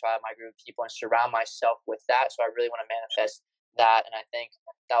like my tribe, my group of people, and surround myself with that. So I really want to manifest that, and I think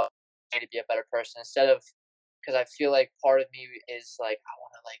that will me to be a better person instead of, because I feel like part of me is like I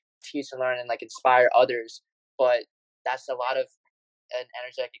want to like teach and learn and like inspire others, but that's a lot of an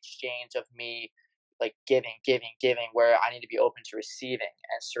energetic exchange of me like giving, where I need to be open to receiving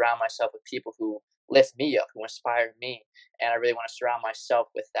and surround myself with people who lift me up, who inspire me. And I really want to surround myself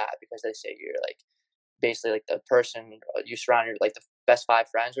with that, because they say you're like basically like the person you surround your like the best 5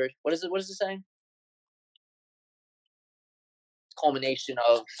 friends, or what is it saying? Culmination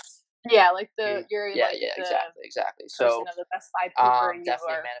of Yeah, like you're yeah, like yeah, the exactly. person So of the best 5 people and you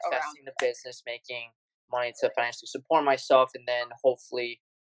definitely are around. manifesting the business, making money to financially support myself, and then hopefully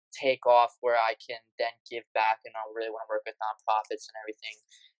take off where I can then give back. And I really want to work with nonprofits and everything.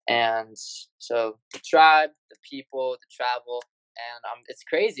 And so the tribe, the people, the travel, and it's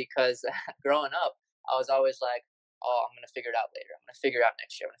crazy because growing up, I was always like, oh, I'm gonna figure it out later. I'm gonna figure it out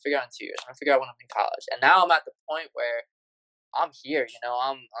next year. I'm gonna figure it out in 2 years. I'm gonna figure it out when I'm in college. And now I'm at the point where I'm here,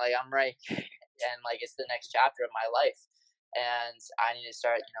 I'm right, and like it's the next chapter of my life, and I need to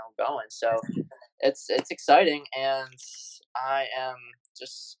start, going. So it's exciting, and I am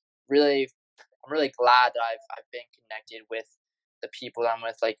just I'm really glad that I've been connected with the people that I'm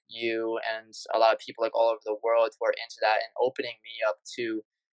with, like you, and a lot of people like all over the world who are into that and opening me up to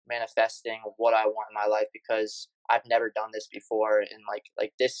manifesting what I want in my life, because I've never done this before. In like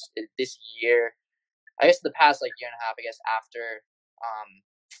this year, I guess the past like year and a half, I guess after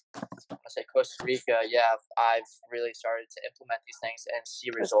let's say Costa Rica, yeah, I've really started to implement these things and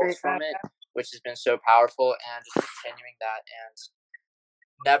see results from it, which has been so powerful, and just continuing that and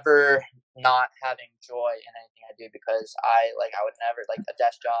never not having joy in anything I do, because I would never like a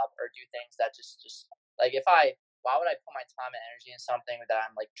desk job or do things that just like why would I put my time and energy in something that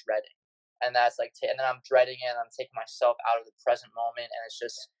I'm like dreading, and that's like and then I'm dreading it, and I'm taking myself out of the present moment, and it's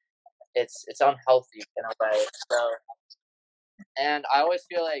just it's unhealthy in a way. So, and I always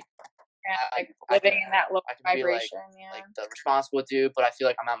feel like like living in that low vibration, like the responsible dude, but I feel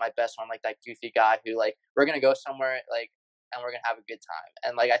like I'm at my best when I'm like that goofy guy who like we're gonna go somewhere like and we're gonna have a good time,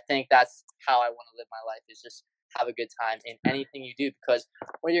 and like I think that's how I want to live my life, is just have a good time in anything you do, because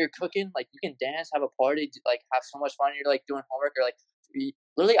when you're cooking, like you can dance, have a party, like have so much fun. You're like doing homework, or like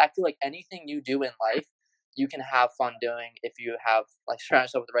literally, I feel like anything you do in life, you can have fun doing if you have like surround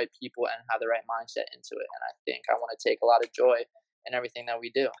yourself with the right people and have the right mindset into it. And I think I want to take a lot of joy in everything that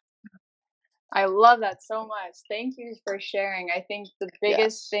we do. I love that so much. Thank you for sharing. I think the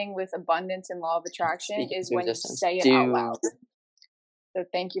biggest thing with abundance and law of attraction is when you say it out loud. So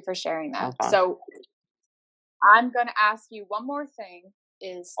thank you for sharing that. Okay. So I'm going to ask you one more thing,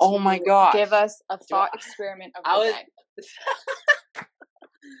 is oh my God, give us a thought experiment of the day.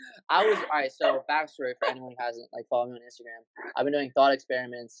 All right, so backstory for anyone who hasn't like followed me on Instagram. I've been doing thought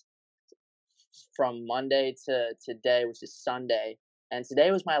experiments from Monday to today, which is Sunday. And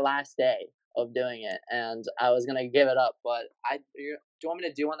today was my last day of doing it, and I was gonna give it up, but do you want me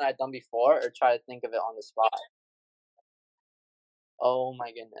to do one that I've done before, or try to think of it on the spot? Oh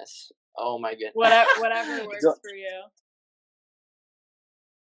my goodness! Whatever works for you.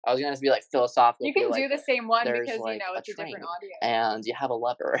 I was gonna be like philosophical. You can do like, the same one because like it's a different audience. And you have a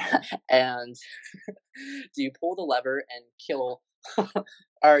lever, and do you pull the lever and kill?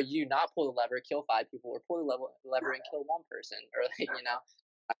 Or you not pull the lever, kill 5 people, or pull the lever and kill 1 person, or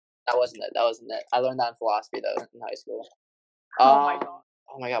that wasn't it. I learned that in philosophy though in high school.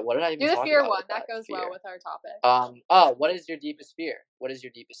 Oh my God, what did I even do the talk fear about one? That goes well with our topic. What is your deepest fear? What is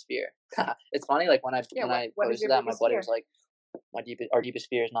your deepest fear? It's funny, like when I posted that, my buddy was like, our deepest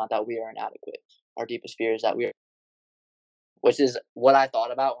fear is not that we are inadequate. Our deepest fear is that we are. Which is what I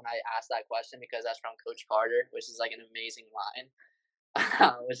thought about when I asked that question, because that's from Coach Carter, which is like an amazing line.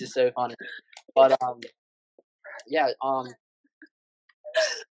 Which is so funny, but yeah,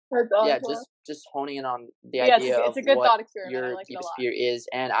 yeah, just honing in on the idea of what your deepest fear is.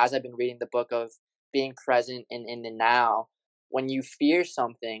 And as I've been reading the book of being present in the now, when you fear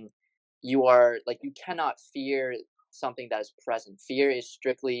something, you are like, you cannot fear something that is present. Fear is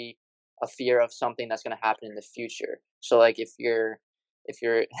strictly a fear of something that's going to happen in the future. So like if you're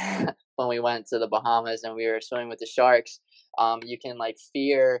when we went to the Bahamas and we were swimming with the sharks, you can like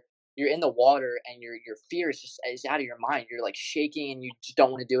fear, you're in the water and your fear is out of your mind. You're like shaking and you just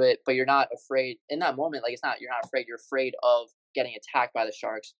don't want to do it, but you're not afraid in that moment. Like you're not afraid. You're afraid of getting attacked by the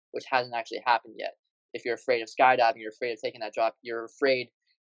sharks, which hasn't actually happened yet. If you're afraid of skydiving, you're afraid of taking that drop. You're afraid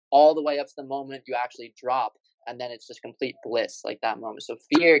all the way up to the moment you actually drop, and then it's just complete bliss, like that moment. So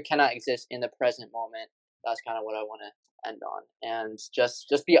fear cannot exist in the present moment. That's kind of what I want to end on. And just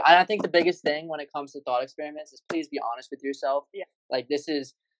be, and I think the biggest thing when it comes to thought experiments is please be honest with yourself. Yeah. Like this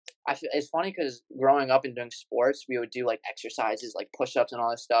is, I feel it's funny because growing up and doing sports, we would do like exercises, like push-ups and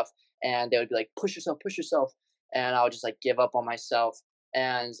all this stuff, and they would be like, push yourself, and I would just like give up on myself.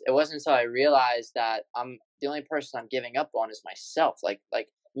 And it wasn't until I realized that I'm the only person I'm giving up on is myself. Like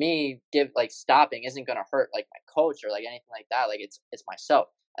me stopping isn't gonna hurt like my coach or like anything like that. Like it's myself,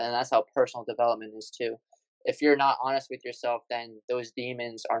 and that's how personal development is too. If you're not honest with yourself, then those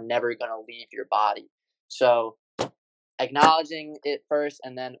demons are never gonna leave your body. So acknowledging it first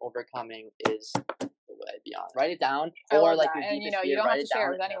and then overcoming is the way beyond. Write it down, or like your and deepest fear, you don't have to share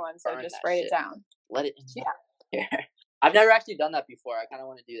it with down anyone, and so burn just that write shit. it down. Let it in here. I've never actually done that before. I kind of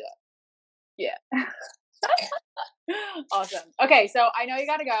want to do that. Yeah. Awesome. Okay, so I know you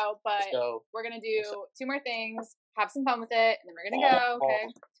gotta go, but So we're gonna do 2 more things, have some fun with it, and then we're gonna go,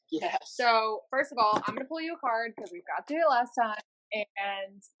 okay? yeah. So first of all, I'm gonna pull you a card because we've got to do it last time,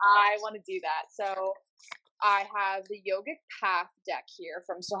 and I want to do that. So I have the Yogic Path deck here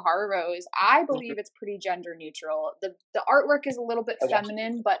from Sahara Rose. I believe it's pretty gender neutral. The artwork is a little bit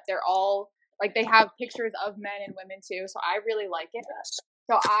feminine, but they're all like they have pictures of men and women too. So I really like it.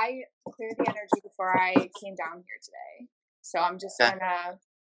 So I cleared the energy before I came down here today. So I'm just gonna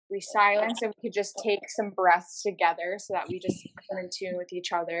re-silence, and we could just take some breaths together so that we just come in tune with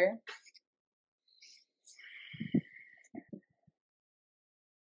each other.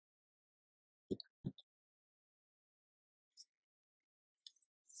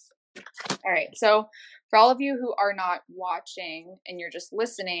 All right, so for all of you who are not watching and you're just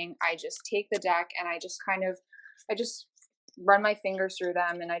listening, I just take the deck and I just run my fingers through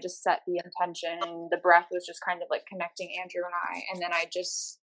them and I just set the intention, and the breath was just kind of like connecting Andrew and I, and then I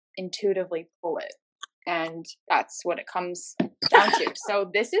just intuitively pull it, and that's what it comes down to. So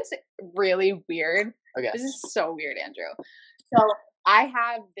this is really weird. Okay. This is so weird, Andrew. So I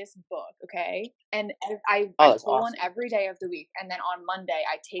have this book, okay, and I pull one every day of the week, and then on Monday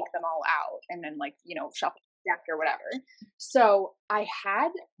I take them all out and then shuffle the deck or whatever. So I had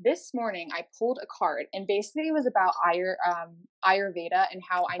this morning I pulled a card, and basically it was about Ayurveda and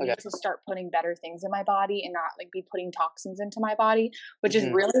how I need to start putting better things in my body and not like be putting toxins into my body, which is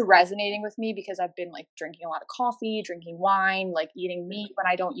really resonating with me because I've been like drinking a lot of coffee, drinking wine, like eating meat when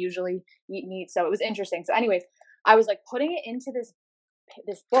I don't usually eat meat. So it was interesting. So anyways, I was like putting it into this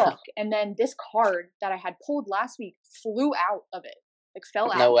book, and then this card that I had pulled last week flew out of it, like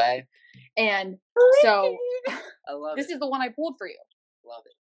fell out. No way. And so I love this is the one I pulled for you. Love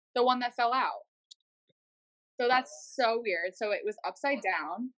it. The one that fell out. So that's so weird. So it was upside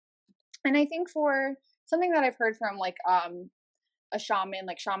down. And I think for something that I've heard from like a shaman,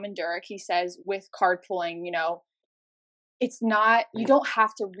 like Shaman Durek, he says with card pulling, it's not, you don't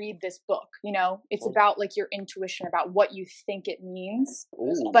have to read this book, it's about like your intuition about what you think it means.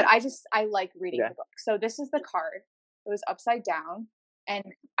 Ooh. But I like reading the book. So this is the card. It was upside down, and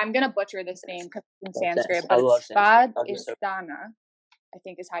I'm going to butcher this name because it's in Sanskrit, but it's Svadhisthana, I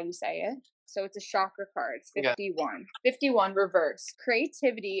think is how you say it. So it's a chakra card, 51. 51 reverse.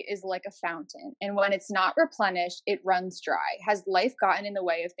 Creativity is like a fountain, and when it's not replenished, it runs dry. Has life gotten in the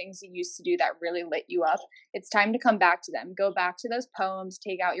way of things you used to do that really lit you up? It's time to come back to them. Go back to those poems,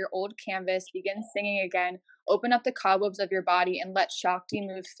 take out your old canvas, begin singing again, open up the cobwebs of your body, and let Shakti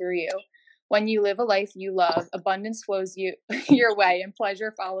move through you. When you live a life you love, abundance flows your way, and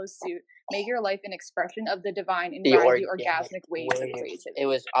pleasure follows suit. Make your life an expression of the divine and ride the orgasmic waves of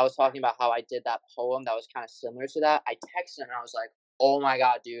creativity. I was talking about how I did that poem that was kind of similar to that. I texted him and I was like, oh my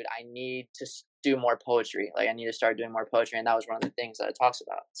God, dude, I need to do more poetry. Like, I need to start doing more poetry. And that was one of the things that it talks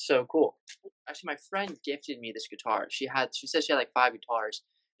about. So cool. Actually, my friend gifted me this guitar. She said she had like 5 guitars.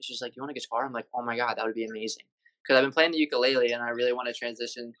 And she's like, you want a guitar? I'm like, oh my God, that would be amazing. Because I've been playing the ukulele and I really want to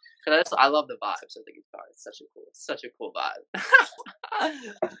transition. Because I love the vibes of the guitar. It's such a cool vibe.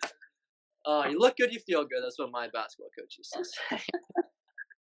 Oh, you look good, you feel good. That's what my basketball coach used to say.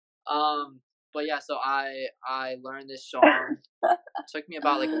 But yeah, so I learned this song. It took me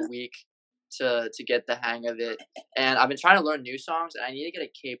about like a week to get the hang of it, and I've been trying to learn new songs. And I need to get a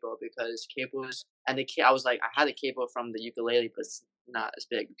capo because capos I was like, I had a capo from the ukulele, but it's not as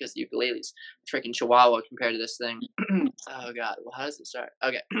big because the ukulele's freaking chihuahua compared to this thing. Oh God, well, how does it start?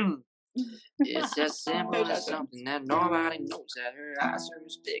 Okay. It's as simple as something that nobody knows. That her eyes are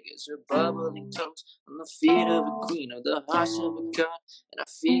as big as her bubbling toes. On the feet of a queen of the hearts of a god. And her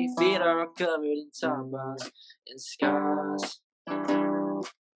feet are covered in top bars and scars.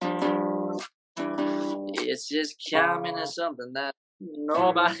 It's just common as something that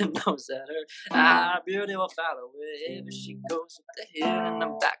Nobody knows that our beauty will follow wherever she goes. Up the hill in the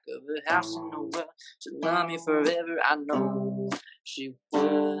back of her house in nowhere. She'll love me forever, I know she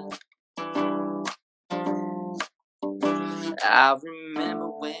would. I remember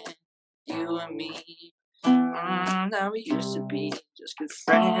when you and me, now we used to be just good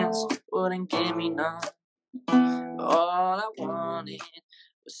friends. Wouldn't give me none. All I wanted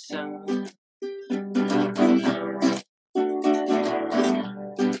was some.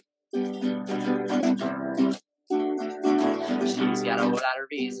 She's got a whole lot of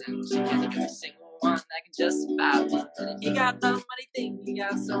reasons. She can't think of a single one that can justify me. And he got the money thing, he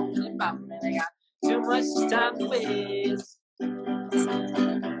got so many problems, and I got too much time to waste.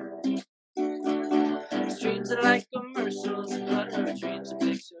 His dreams are like commercials, but her dreams are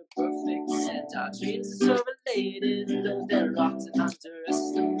picture perfect. And our dreams are so related, though they're often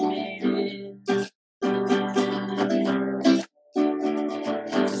underestimated.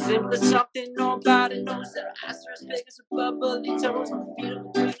 Simple as something nobody knows. That her eyes are as big as her bubbly toes. Her feet are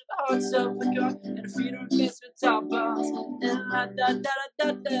between the hearts of a girl, and her feet are against her top bars. And la da da da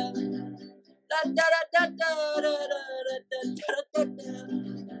da da. La da da da da da da da da da da.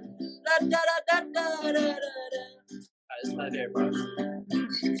 La da da da da da da da. This is my favorite part.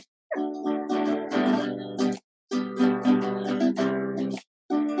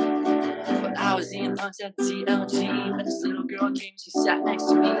 When I was in lunch at the TLG, when this little girl came, she sat next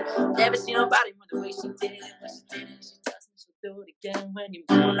to me. Never seen nobody move the way she did. When she did it, she does it, she'll do it again. When you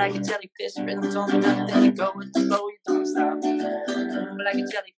move like a jellyfish, rhythm told me nothing. You go with the flow, you don't stop. Move like a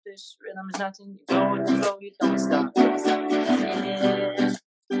jellyfish, rhythm is nothing. You go with the flow, you don't stop.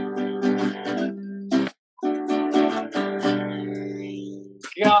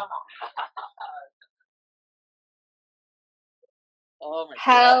 Yeah. God. Oh my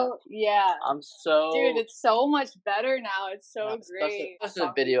Hell God. yeah. I'm so... Dude, it's so much better now. It's so great. This is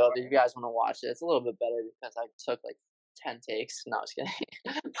a video of it. If you guys want to watch it, it's a little bit better because I took like 10 takes. No, I was kidding.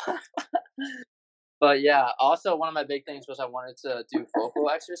 But yeah, also one of my big things was I wanted to do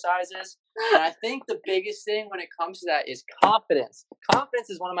vocal exercises. And I think the biggest thing when it comes to that is confidence. Confidence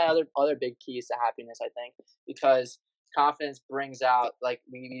is one of my other big keys to happiness, I think, because confidence brings out, like,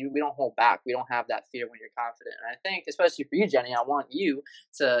 we don't hold back. We don't have that fear when you're confident. And I think, especially for you, Jenny, I want you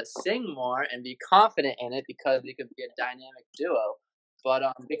to sing more and be confident in it because we could be a dynamic duo. But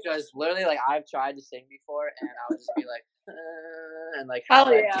because literally, like, I've tried to sing before and I would just be like, and like have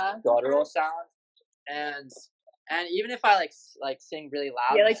like guttural sounds. And even if I like sing really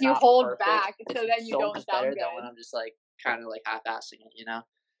loud, yeah, like you hold perfect, back, so then you don't sound better good. than when I'm just like kind of like half-assing it, you know.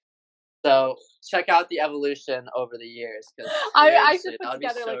 So check out the evolution over the years. I should put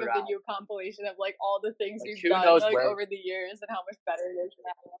together like a video compilation of like all the things we've done like over the years and how much better it is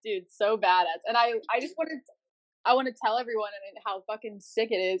now. Dude, so badass. And I just want to tell everyone and how fucking sick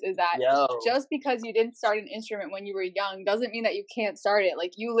it is that just because you didn't start an instrument when you were young doesn't mean that you can't start it.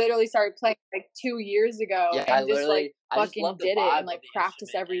 Like you literally started playing like 2 years ago and just like fucking did it and like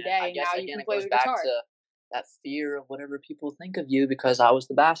practice every day. And now you can play the guitar. That fear of whatever people think of you because I was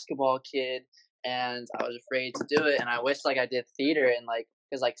the basketball kid and I was afraid to do it. And I wish like I did theater and like,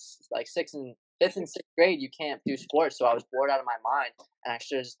 cause like 5th and 6th grade, you can't do sports. So I was bored out of my mind and I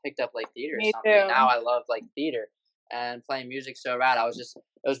should have just picked up like theater or something. Too. Now I love like theater and playing music so rad. It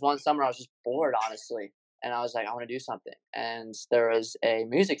was one summer I was just bored, honestly. And I was like, I want to do something. And there was a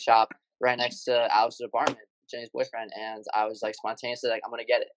music shop right next to Alex's apartment, Jenny's boyfriend. And I was like spontaneously like, I'm going to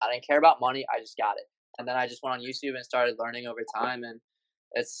get it. I didn't care about money. I just got it. And then I just went on YouTube and started learning over time, and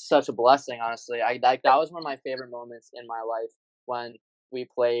it's such a blessing, honestly. That was one of my favorite moments in my life when we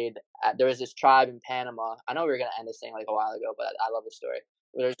played. There was this tribe in Panama. I know we were gonna end this thing like a while ago, but I love the story.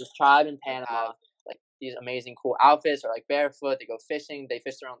 There's this tribe in Panama, like these amazing, cool outfits. Are like barefoot. They go fishing. They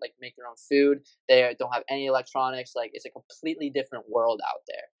fish their own, like make their own food. They don't have any electronics. Like it's a completely different world out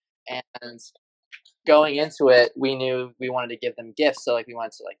there, and going into it, we knew we wanted to give them gifts. So like we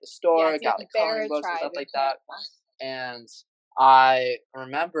went to like the store, got like coloring books and stuff like that. And I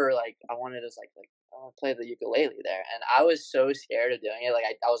remember like I wanted to play the ukulele there, and I was so scared of doing it. Like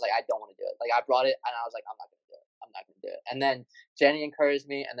I was like, I don't want to do it. Like I brought it, and I was like, I'm not gonna do it. I'm not gonna do it. And then Jenny encouraged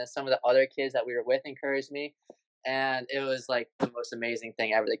me, and then some of the other kids that we were with encouraged me, and it was like the most amazing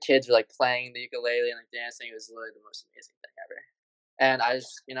thing ever. The kids were like playing the ukulele and like dancing. It was literally the most amazing thing ever. And I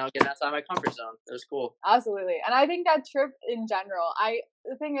just, getting outside my comfort zone. It was cool. Absolutely. And I think that trip in general,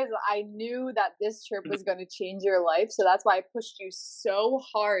 the thing is, I knew that this trip was going to change your life. So that's why I pushed you so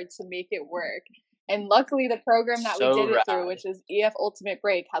hard to make it work. And luckily the program that we did it through, which is EF Ultimate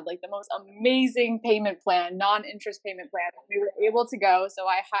Break, had like the most amazing payment plan, non-interest payment plan. We were able to go. So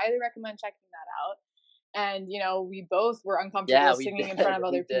I highly recommend checking that out. And, you know, we both were uncomfortable singing in front of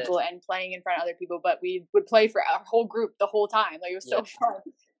other people and playing in front of other people, but we would play for our whole group the whole time. Like, it was so fun.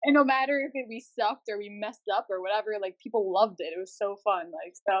 And no matter if we sucked or we messed up or whatever, like, people loved it. It was so fun.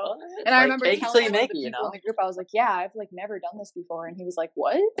 Like, so. And I remember telling one of the people in the group, I was like, yeah, I've, like, never done this before. And he was like,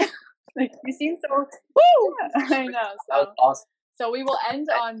 what? Like, you seem so, woo! I know. So. That was awesome. So we will end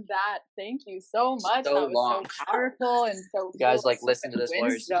on that. Thank you so much. So that was long. So powerful and so you guys like listen to this while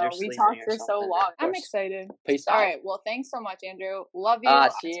we talked for so long. I'm excited. Peace out. All right. Well, thanks so much, Andrew. Love you.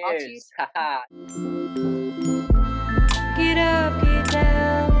 Cheers. Get up, get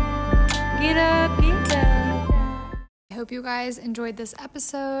down. Get up, get down. I hope you guys enjoyed this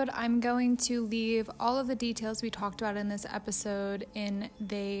episode. I'm going to leave all of the details we talked about in this episode in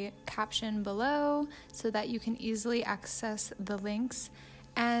the caption below so that you can easily access the links.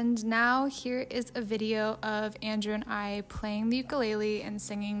 And now here is a video of Andrew and I playing the ukulele and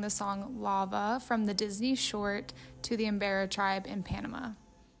singing the song Lava from the Disney short To the Embera Tribe in Panama.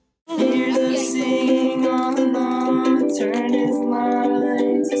 Hear the singing all along, turn his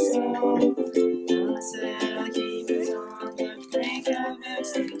line to stone. I said I'll keep it on the brink of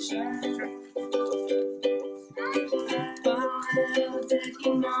extinction. But little did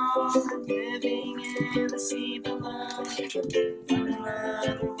you know, living in the sea below,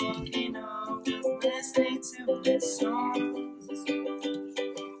 another volcano was listening to his song.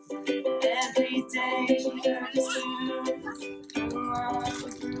 Every day she heard his tune, lava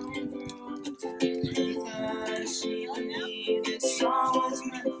grew and grew, because she believed this song was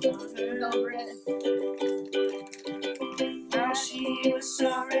meant for her. Now she was so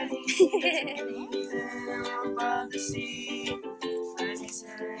ready, leaving above the sea, as he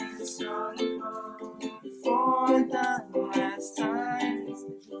sang the song for the last time.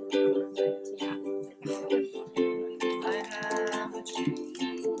 I have a dream,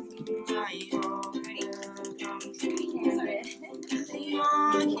 I hope it'll come true.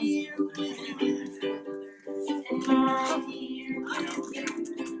 You're here with me, and I'm here with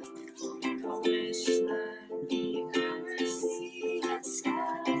you. I wish that we could see the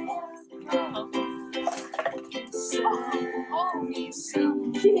sky above. Send me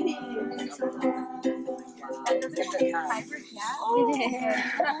some